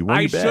won. You won.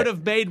 I should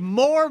have made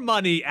more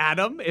money,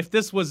 Adam. If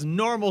this was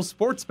normal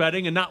sports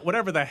betting and not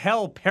whatever the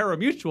hell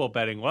pari-mutuel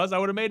betting was, I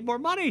would have made more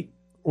money.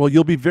 Well,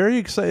 you'll be very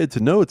excited to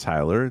know,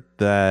 Tyler,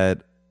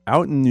 that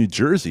out in New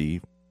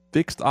Jersey,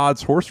 fixed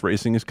odds horse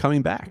racing is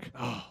coming back.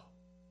 Oh,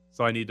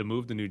 so I need to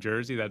move to New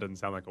Jersey? That doesn't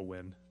sound like a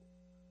win.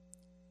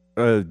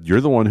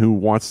 You're the one who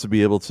wants to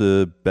be able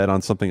to bet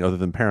on something other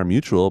than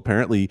pari-mutuel.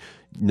 Apparently,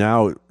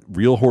 now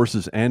real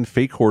horses and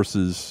fake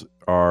horses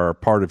are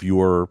part of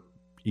your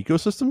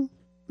ecosystem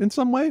in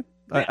some way.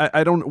 Yeah.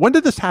 I don't. When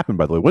did this happen?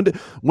 By the way,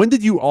 when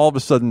did you all of a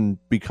sudden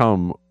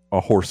become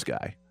a horse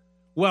guy?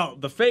 Well,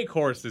 the fake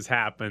horses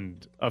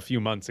happened a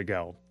few months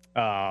ago.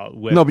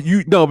 No,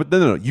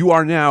 you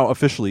are now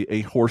officially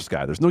a horse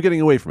guy. There's no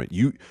getting away from it.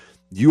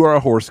 You are a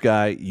horse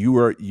guy.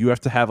 You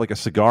have to have like a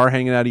cigar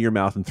hanging out of your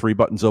mouth and 3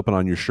 buttons open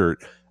on your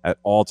shirt at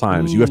all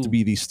times. Ooh. You have to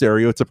be the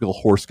stereotypical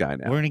horse guy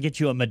now. We're going to get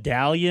you a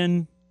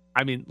medallion.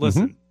 I mean,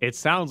 listen, It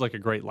sounds like a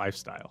great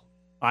lifestyle.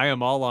 I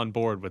am all on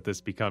board with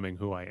this becoming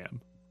who I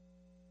am.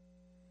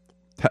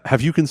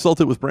 Have you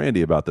consulted with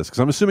Brandy about this? Because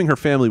I'm assuming her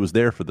family was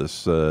there for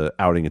this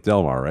outing at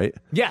Del Mar, right?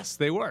 Yes,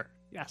 they were.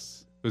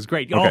 Yes. It was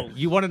great. Okay. Oh,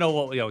 you want to know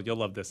what? You'll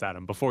love this,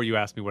 Adam. Before you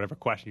ask me whatever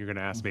question you're going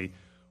to ask me,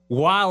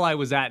 while I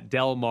was at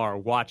Del Mar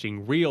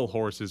watching real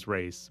horses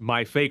race,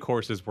 my fake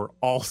horses were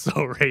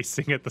also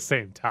racing at the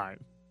same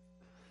time.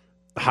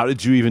 How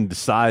did you even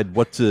decide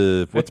what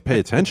to pay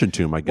attention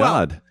to? My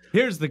God. Well,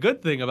 here's the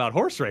good thing about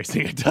horse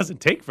racing. It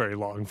doesn't take very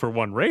long for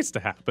one race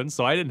to happen,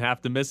 so I didn't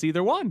have to miss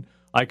either one.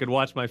 I could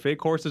watch my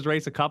fake horses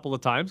race a couple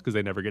of times because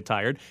they never get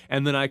tired,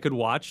 and then I could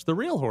watch the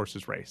real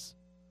horses race.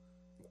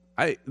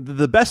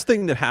 The best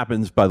thing that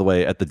happens, by the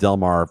way, at the Del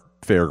Mar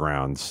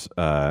Fairgrounds,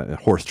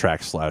 horse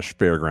track /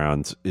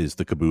 fairgrounds, is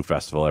the Kaboo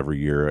Festival every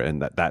year,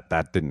 and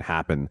that didn't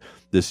happen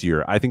this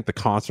year. I think the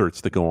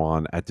concerts that go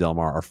on at Del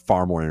Mar are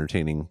far more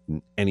entertaining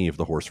than any of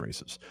the horse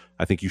races.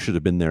 I think you should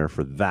have been there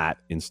for that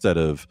instead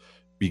of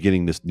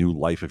beginning this new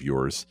life of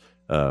yours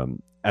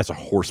as a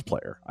horse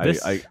player.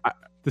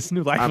 This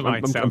new life of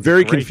mine sounds I'm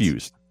very great.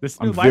 confused. This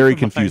new I'm life very of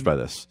confused mine,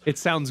 by this. It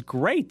sounds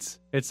great.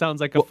 It sounds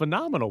like a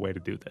phenomenal way to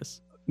do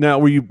this. Now,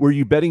 were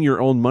you betting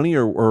your own money,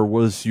 or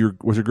was your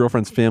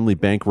girlfriend's family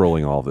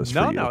bankrolling all this?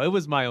 No, for you? no, it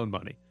was my own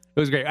money. It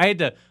was great. I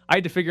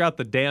had to figure out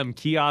the damn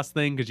kiosk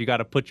thing because you got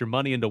to put your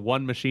money into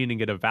one machine and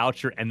get a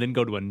voucher, and then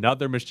go to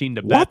another machine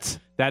to bet. What?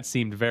 That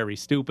seemed very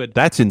stupid.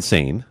 That's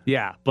insane.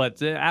 Yeah,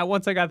 but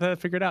once I got that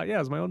figured out, yeah, it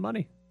was my own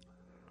money.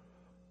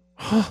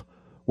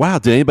 Wow.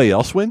 Did anybody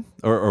else win,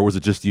 or was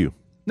it just you?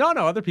 No,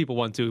 other people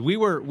won too. We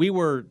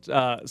were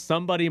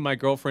somebody my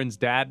girlfriend's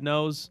dad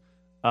knows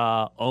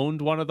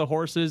owned one of the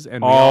horses,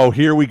 and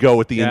here we go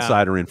with the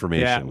insider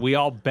information. Yeah, we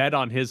all bet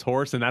on his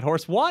horse, and that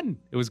horse won.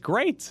 It was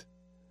great.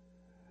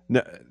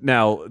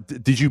 Now,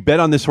 did you bet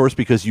on this horse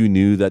because you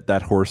knew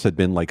that horse had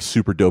been like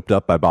super doped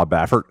up by Bob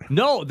Baffert?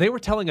 No, they were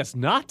telling us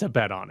not to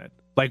bet on it.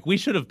 Like we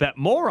should have bet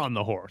more on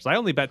the horse. I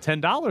only bet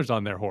 $10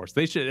 on their horse.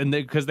 They should, and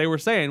because they were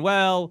saying,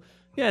 well,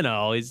 you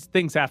know,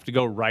 things have to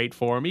go right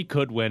for him. He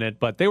could win it,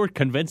 but they were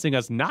convincing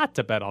us not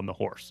to bet on the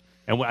horse.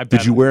 And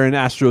did you wear an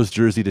Astros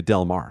jersey to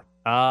Del Mar?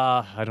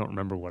 I don't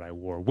remember what I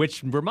wore.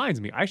 Which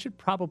reminds me, I should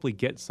probably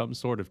get some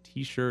sort of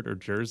T-shirt or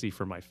jersey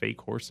for my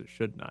fake horses,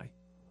 shouldn't I?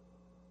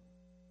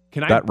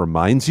 That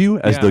reminds you,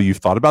 as though you've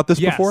thought about this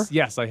before?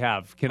 Yes, I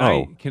have. Can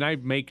I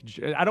make?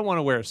 I don't want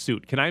to wear a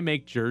suit. Can I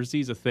make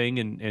jerseys a thing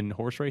in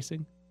horse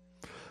racing?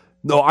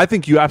 No, I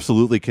think you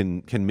absolutely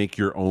can make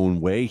your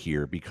own way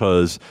here,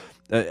 because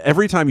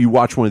every time you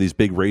watch one of these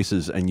big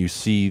races and you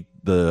see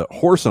the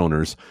horse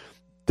owners,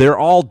 they're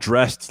all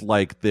dressed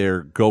like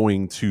they're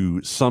going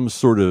to some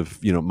sort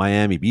of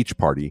Miami Beach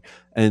party,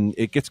 and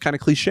it gets kind of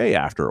cliche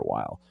after a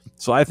while.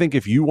 So I think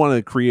if you want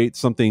to create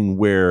something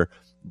where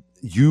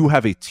you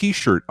have a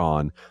T-shirt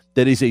on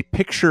that is a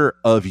picture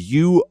of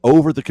you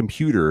over the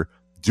computer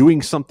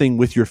doing something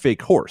with your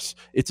fake horse.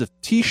 It's a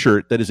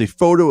T-shirt that is a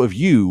photo of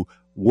you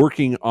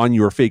working on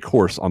your fake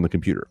horse on the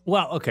computer.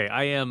 Well, okay,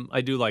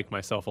 I do like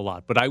myself a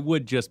lot, but I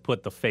would just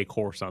put the fake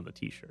horse on the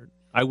T-shirt.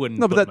 I wouldn't.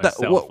 No, but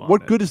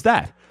what good is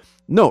that?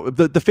 No,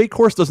 the fake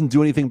horse doesn't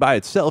do anything by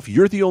itself.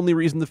 You're the only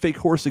reason the fake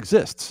horse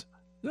exists.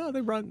 No,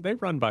 they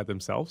run by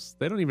themselves.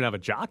 They don't even have a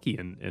jockey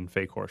in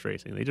fake horse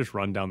racing. They just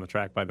run down the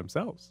track by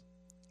themselves.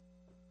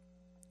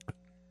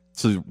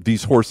 So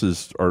these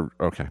horses are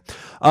okay.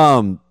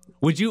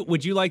 Would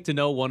you like to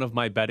know one of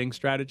my betting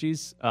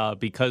strategies?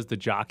 Because the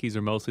jockeys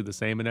are mostly the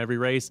same in every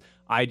race,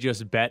 I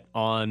just bet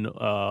on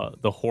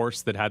the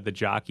horse that had the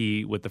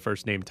jockey with the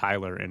first name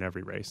Tyler in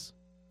every race.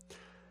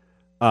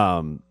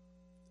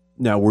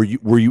 Now, were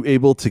you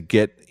able to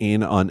get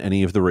in on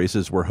any of the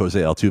races where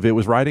Jose Altuve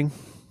was riding?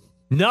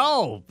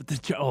 No.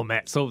 Oh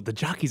man, so the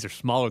jockeys are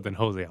smaller than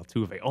Jose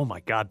Altuve. Oh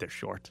my God, they're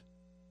short.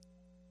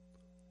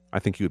 I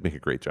think he would make a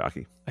great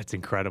jockey. That's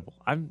incredible.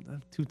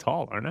 I'm too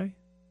tall, aren't I?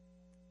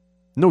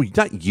 No,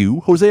 not you.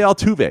 Jose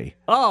Altuve.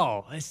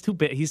 Oh, it's too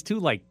big. He's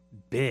too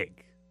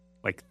big,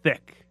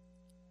 thick.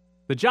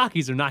 The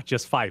jockeys are not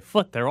just 5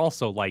 foot. They're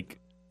also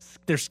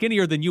they're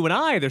skinnier than you and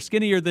I. They're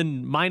skinnier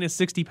than minus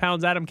 60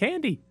 pounds Adam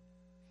Candy.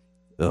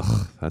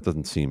 Ugh, that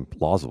doesn't seem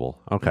plausible.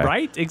 Okay.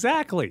 Right?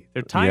 Exactly.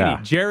 They're tiny.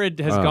 Yeah.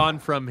 Jared has gone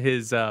from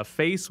his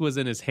face was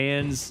in his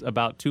hands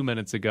about 2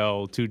 minutes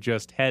ago to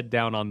just head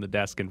down on the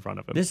desk in front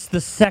of him. This is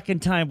the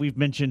second time we've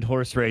mentioned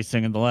horse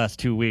racing in the last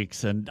 2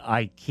 weeks, and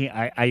I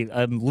can't.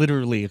 I'm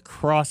literally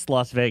across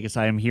Las Vegas.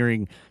 I am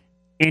hearing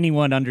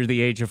anyone under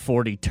the age of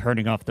 40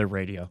 turning off their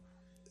radio.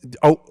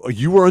 Oh,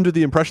 you were under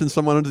the impression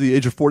someone under the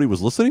age of 40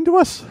 was listening to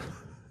us?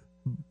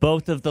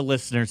 Both of the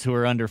listeners who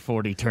are under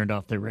 40 turned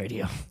off their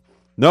radio.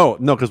 No,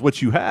 because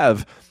what you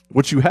have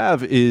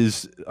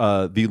is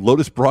the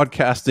Lotus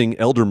Broadcasting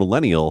elder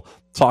millennial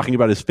talking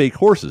about his fake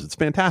horses. It's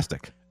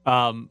fantastic.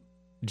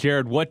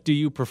 Jared, what do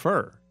you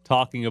prefer?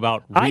 Talking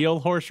about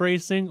real horse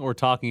racing or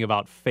talking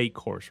about fake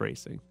horse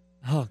racing?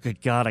 Oh,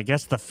 good God. I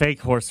guess the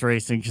fake horse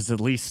racing, because at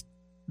least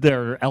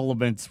there are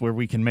elements where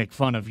we can make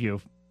fun of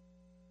you.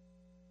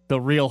 The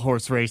real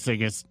horse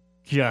racing is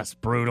just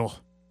brutal.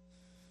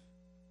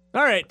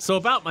 All right, so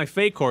about my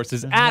fake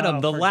horses, Adam,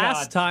 the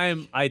last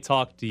time I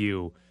talked to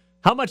you,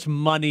 how much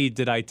money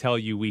did I tell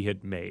you we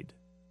had made?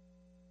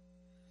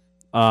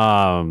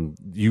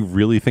 You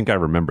really think I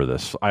remember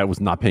this? I was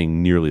not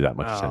paying nearly that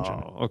much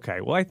attention.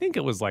 Okay, well, I think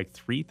it was like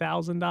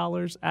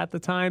 $3,000 at the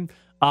time.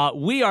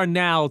 We are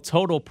now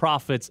total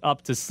profits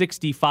up to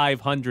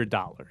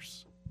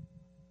 $6,500.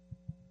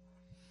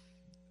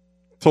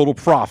 Total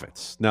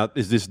profits. Now,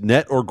 is this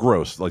net or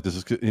gross?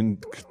 Does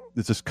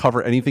this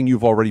cover anything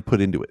you've already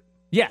put into it?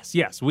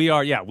 Yes, we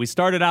are. Yeah, we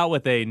started out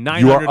with a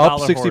 $900 you are up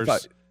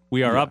horse.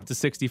 We are up to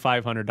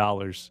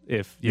 $6,500.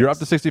 You're up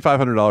to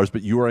 $6,500,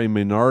 but you are a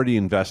minority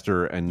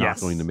investor and not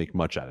going to make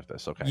much out of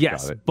this. Okay.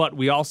 Yes, got it. But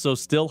we also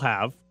still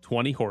have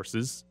 20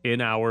 horses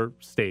in our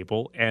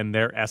stable, and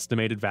their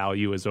estimated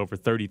value is over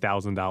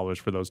 $30,000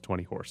 for those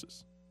 20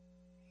 horses.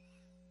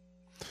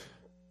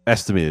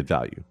 Estimated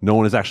value. No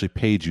one has actually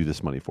paid you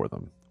this money for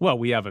them. Well,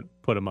 we haven't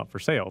put them up for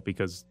sale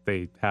because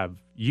they have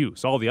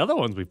use. All the other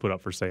ones we put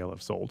up for sale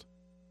have sold.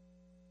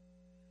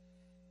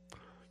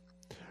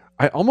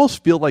 I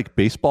almost feel like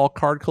baseball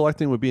card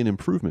collecting would be an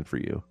improvement for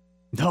you.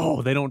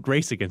 No, they don't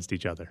race against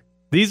each other.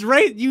 These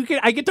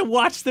I get to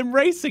watch them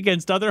race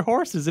against other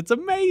horses. It's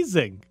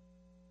amazing.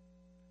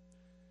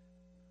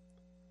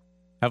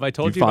 Have I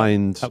told you? Have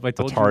I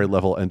told Atari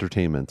level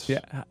entertainment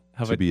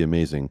to be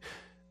amazing.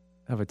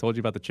 Have I told you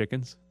about the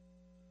chickens?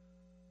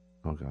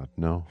 Oh God,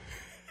 no.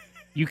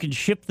 You can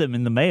ship them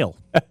in the mail.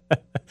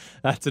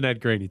 That's an Ed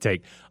Graney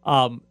take.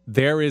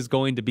 There is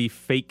going to be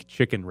fake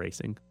chicken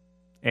racing,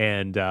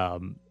 and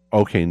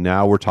okay,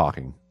 now we're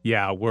talking.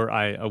 Yeah, we're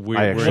actually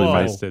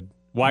interested.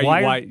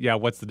 Why? Yeah,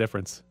 what's the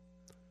difference?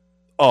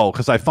 Oh,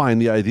 because I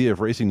find the idea of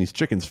racing these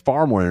chickens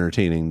far more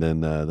entertaining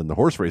than the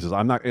horse races.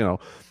 I'm not,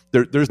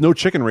 there's no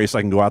chicken race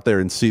I can go out there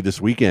and see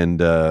this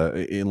weekend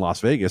in Las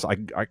Vegas. I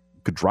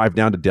could drive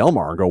down to Del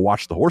Mar and go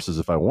watch the horses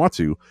if I want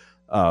to.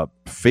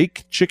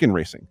 Fake chicken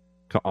racing.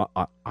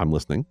 I'm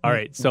listening. All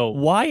right, so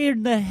why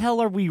in the hell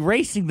are we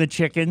racing the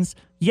chickens?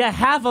 You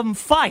have them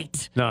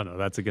fight. No,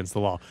 that's against the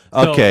law.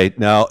 Okay,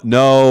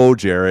 no,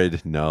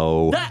 Jared,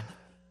 no.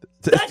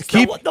 That's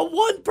the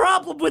one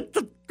problem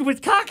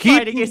with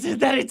cockfighting is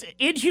that it's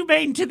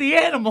inhumane to the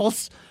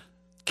animals.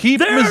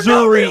 Keep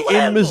Missouri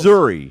in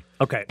Missouri.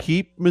 Okay.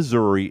 Keep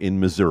Missouri in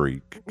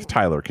Missouri.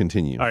 Tyler,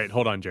 continue. All right,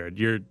 hold on, Jared.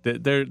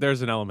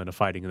 There's an element of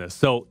fighting in this.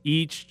 So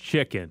each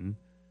chicken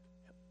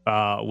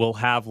will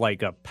have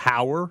like a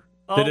power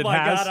that it has. Oh my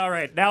God! All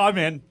right, now I'm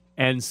in.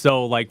 And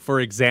so, like, for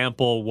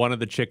example, one of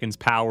the chicken's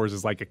powers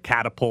is like a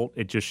catapult.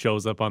 It just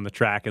shows up on the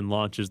track and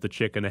launches the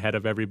chicken ahead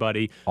of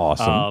everybody.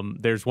 Awesome.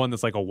 There's one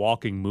that's like a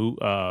walking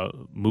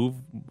move.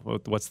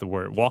 What's the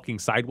word? Walking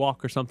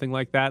sidewalk or something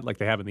like that, like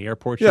they have in the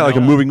airport. Yeah, like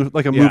a moving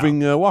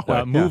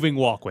walkway. Moving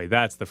walkway.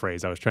 That's the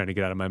phrase I was trying to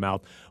get out of my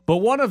mouth. But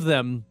one of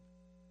them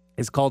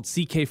is called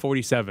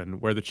CK-47,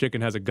 where the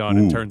chicken has a gun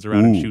and turns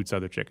around and shoots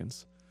other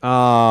chickens.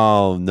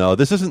 Oh no,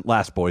 this isn't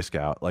Last Boy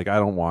Scout. Like I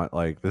don't want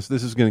this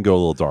is going to go a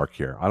little dark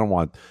here. I'm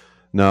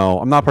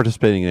not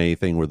participating in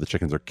anything where the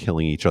chickens are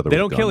killing each other. They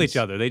don't kill each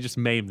other. They just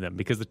maim them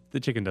because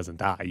the chicken doesn't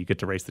die. You get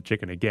to race the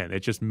chicken again.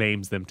 It just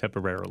maims them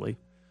temporarily.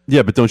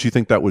 Yeah, but don't you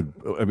think that would?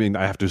 I mean,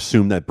 I have to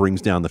assume that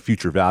brings down the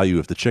future value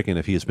of the chicken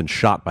if he has been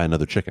shot by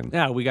another chicken.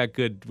 Yeah, we got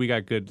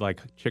good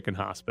like chicken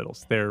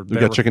hospitals. We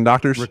got chicken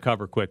doctors.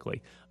 Recover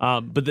quickly.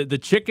 But the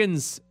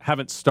chickens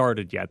haven't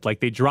started yet. Like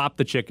they dropped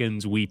the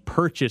chickens, we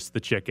purchased the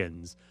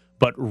chickens,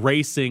 but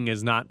racing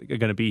is not going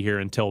to be here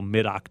until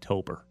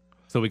mid-October.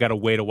 So we got to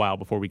wait a while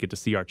before we get to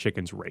see our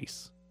chickens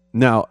race.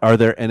 Now, are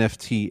there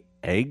NFT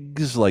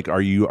eggs? Like,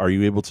 are you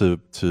able to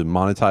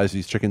monetize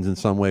these chickens in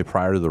some way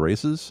prior to the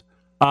races?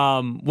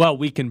 Well,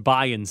 we can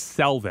buy and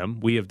sell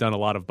them. We have done a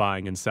lot of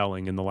buying and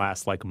selling in the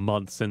last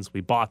month since we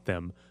bought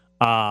them.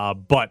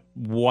 But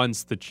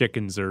once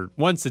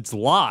it's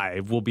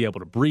live, we'll be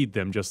able to breed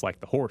them just like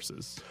the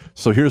horses.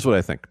 So here's what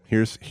I think.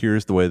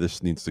 Here's the way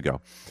this needs to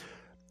go.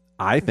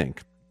 I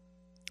think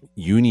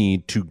you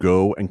need to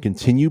go and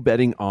continue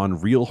betting on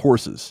real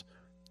horses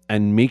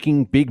and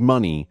making big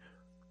money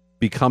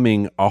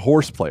becoming a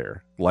horse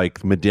player,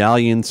 like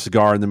medallion,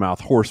 cigar in the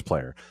mouth horse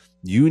player.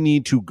 You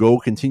need to go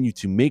continue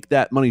to make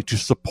that money to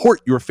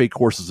support your fake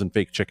horses and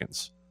fake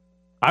chickens.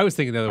 I was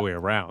thinking the other way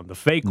around. The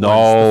fake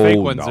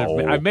ones.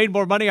 I've made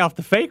more money off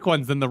the fake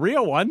ones than the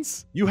real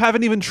ones. You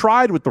haven't even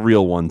tried with the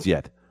real ones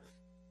yet.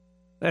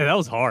 Hey, that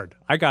was hard.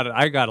 I got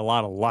a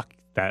lot of luck.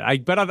 I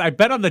bet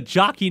on the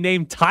jockey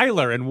named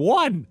Tyler and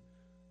won.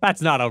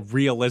 That's not a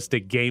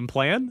realistic game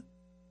plan.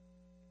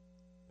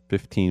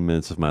 15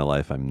 minutes of my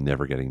life I'm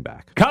never getting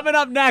back. Coming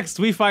up next,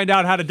 we find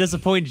out how to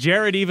disappoint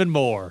Jared even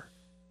more.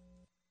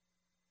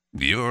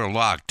 You're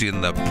locked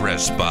in the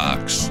press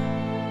box.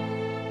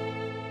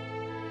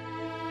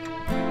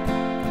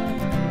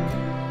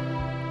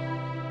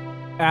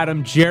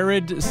 Adam,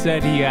 Jared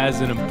said he has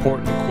an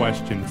important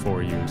question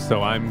for you,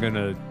 so I'm going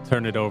to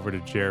turn it over to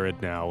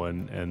Jared now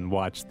and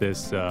watch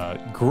this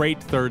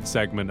great third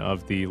segment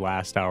of the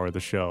last hour of the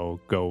show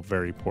go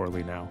very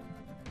poorly now.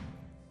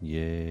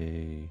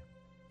 Yay.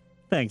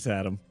 Thanks,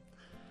 Adam.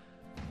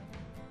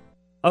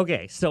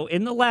 Okay, so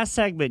in the last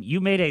segment, you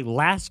made a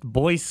Last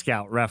Boy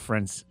Scout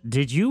reference.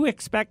 Did you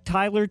expect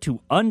Tyler to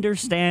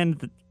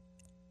understand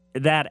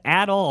that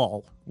at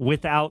all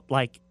without,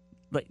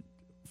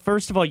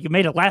 first of all, you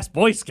made a Last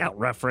Boy Scout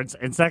reference,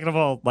 and second of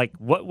all,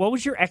 what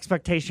was your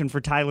expectation for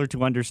Tyler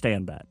to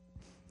understand that?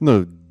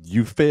 No,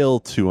 you fail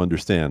to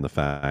understand the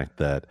fact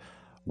that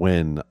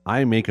when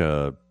I make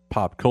a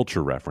pop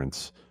culture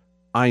reference,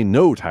 I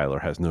know Tyler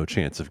has no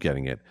chance of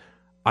getting it.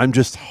 I'm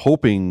just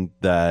hoping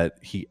that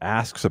he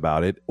asks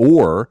about it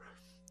or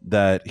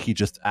that he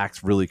just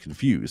acts really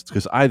confused,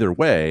 because either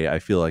way, I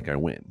feel like I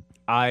win.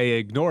 I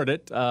ignored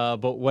it,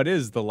 but what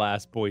is the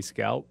Last Boy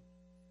Scout?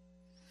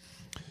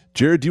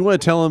 Jared, do you want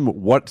to tell him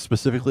what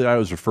specifically I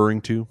was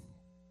referring to?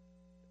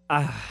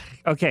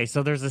 Okay,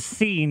 so there's a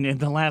scene in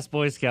The Last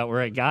Boy Scout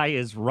where a guy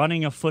is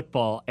running a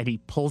football and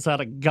he pulls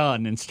out a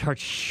gun and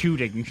starts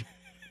shooting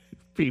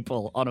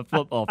people on a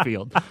football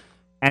field.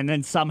 And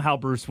then somehow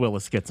Bruce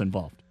Willis gets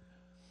involved.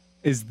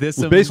 Is this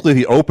was basically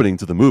the opening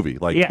to the movie?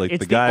 Like it's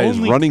the guy is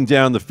running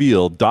down the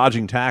field,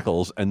 dodging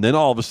tackles, and then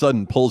all of a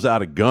sudden pulls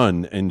out a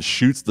gun and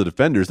shoots the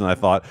defenders. And I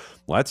thought,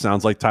 well, that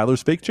sounds like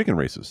Tyler's Fake Chicken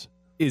Races.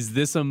 Is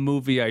this a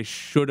movie I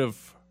should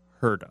have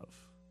heard of?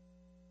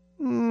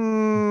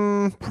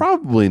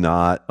 Probably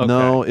not. Okay.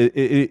 No,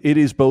 it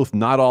is both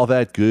not all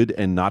that good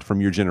and not from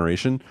your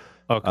generation.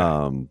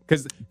 Okay.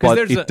 But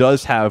it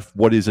does have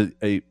what is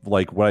a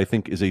what I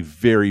think is a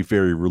very,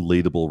 very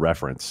relatable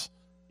reference.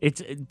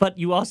 But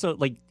you also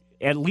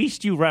at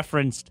least you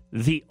referenced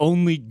the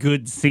only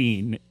good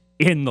scene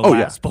in The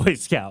Last Boy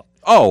Scout.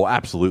 Oh,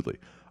 absolutely.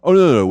 Oh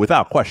no,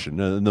 without question.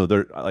 No,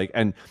 they're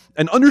and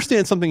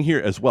understand something here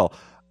as well.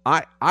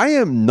 I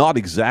am not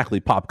exactly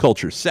pop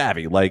culture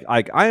savvy.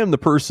 I am the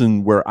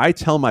person where I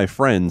tell my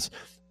friends,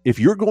 if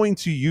you're going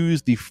to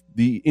use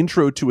the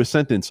intro to a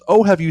sentence,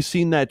 oh, have you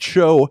seen that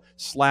show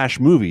 /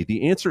 movie?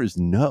 The answer is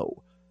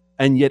no.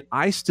 And yet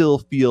I still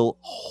feel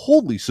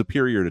wholly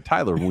superior to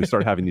Tyler when we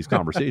start having these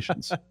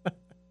conversations.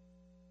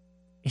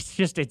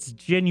 It's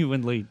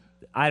genuinely,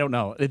 I don't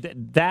know.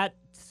 That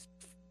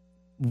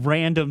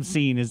random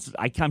scene is,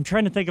 I'm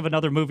trying to think of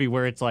another movie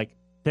where it's like,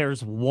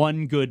 there's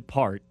one good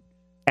part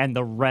and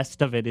the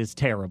rest of it is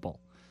terrible.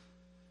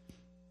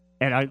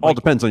 And all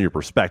depends on your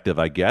perspective,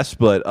 I guess.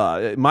 But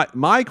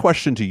my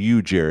question to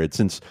you, Jared,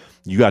 since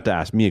you got to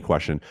ask me a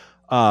question,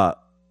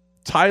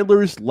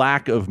 Tyler's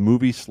lack of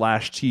movie /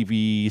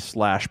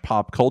 TV /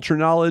 pop culture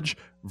knowledge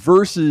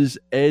versus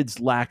Ed's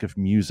lack of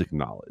music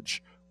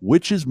knowledge,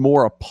 which is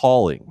more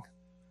appalling?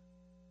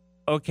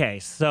 Okay,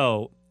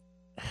 so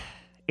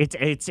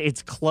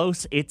it's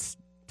close. It's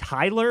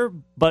Tyler,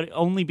 but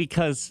only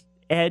because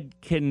Ed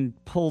can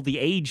pull the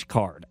age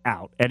card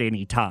out at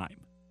any time.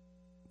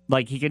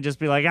 He can just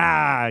be like,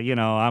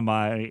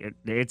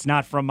 it's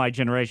not from my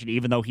generation,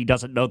 even though he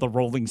doesn't know the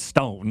Rolling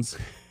Stones.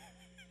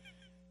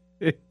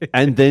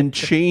 And then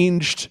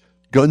changed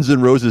Guns N'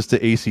 Roses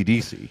to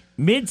AC/DC.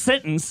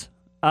 Mid-sentence,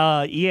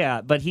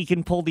 yeah, but he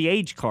can pull the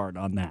age card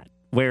on that.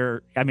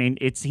 Where,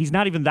 he's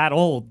not even that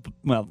old.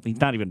 Well, he's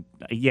not even,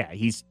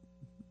 he's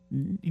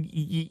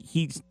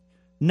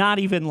not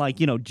even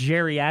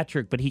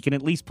geriatric, but he can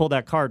at least pull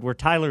that card. Where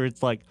Tyler,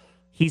 it's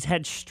he's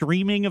had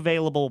streaming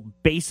available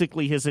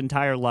basically his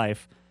entire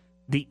life.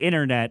 The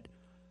internet,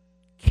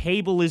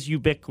 cable is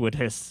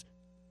ubiquitous.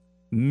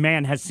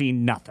 Man has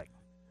seen nothing.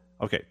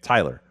 Okay,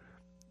 Tyler,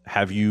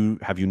 have you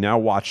now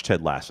watched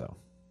Ted Lasso?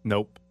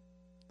 Nope.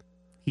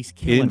 He's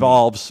killing It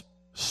involves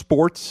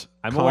sports,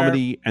 I'm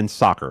comedy, and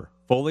soccer.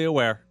 Fully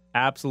aware.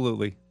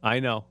 Absolutely. I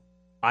know.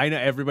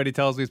 Everybody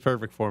tells me it's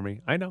perfect for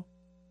me. I know.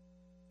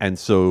 And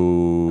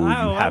so you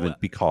haven't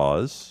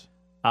because?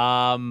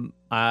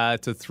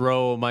 To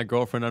throw my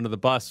girlfriend under the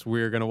bus,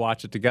 we're going to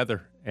watch it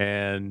together.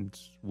 And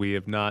we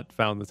have not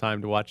found the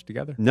time to watch it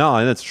together. No,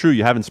 and that's true.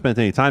 You haven't spent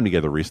any time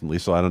together recently,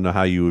 so I don't know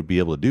how you would be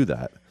able to do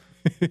that.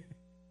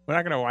 We're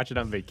not going to watch it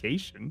on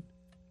vacation.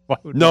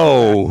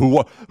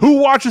 No,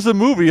 who watches a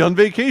movie on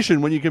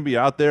vacation when you can be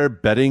out there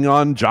betting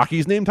on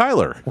jockeys named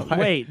Tyler?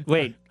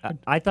 Wait.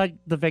 I thought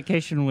the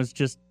vacation was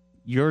just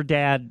your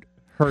dad,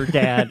 her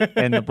dad,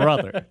 and the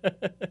brother.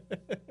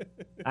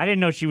 I didn't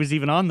know she was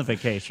even on the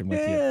vacation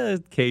with you.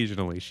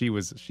 Occasionally, she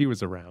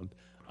was around.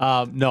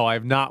 No, I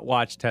have not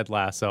watched Ted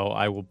Lasso.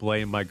 I will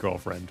blame my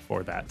girlfriend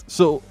for that.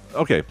 So,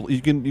 okay,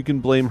 you can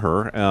blame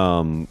her.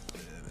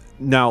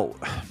 Now,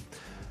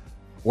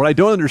 what I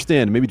don't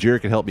understand, maybe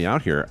Jared can help me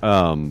out here.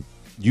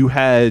 You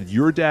had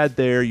your dad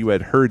there, you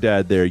had her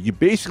dad there. You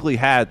basically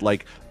had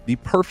the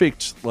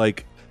perfect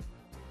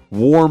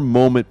warm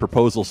moment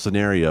proposal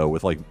scenario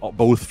with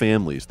both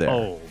families there.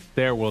 Oh,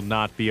 there will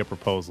not be a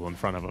proposal in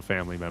front of a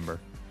family member.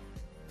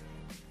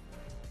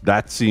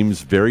 That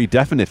seems very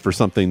definite for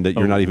something that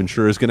you're not even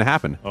sure is going to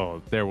happen.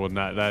 Oh, there will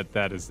not.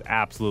 That is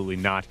absolutely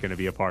not going to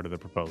be a part of the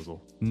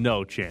proposal.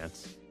 No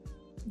chance.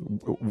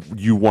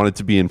 You want it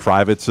to be in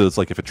private, so it's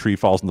if a tree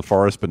falls in the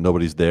forest but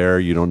nobody's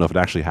there, you don't know if it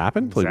actually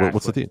happened? Exactly.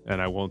 What's the theme?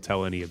 And I won't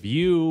tell any of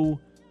you.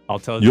 I'll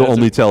tell You'll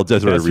only tell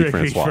Desiree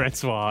Reed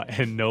Francois,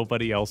 and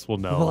nobody else will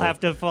know. We'll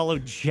have to follow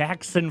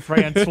Jackson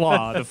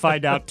Francois to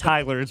find out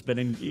Tyler's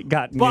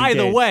gotten By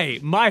the engaged. way,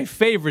 my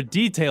favorite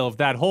detail of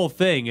that whole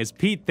thing is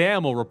Pete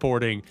Thamel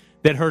reporting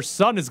that her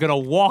son is going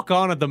to walk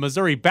on at the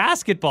Missouri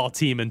basketball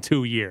team in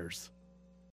 2 years.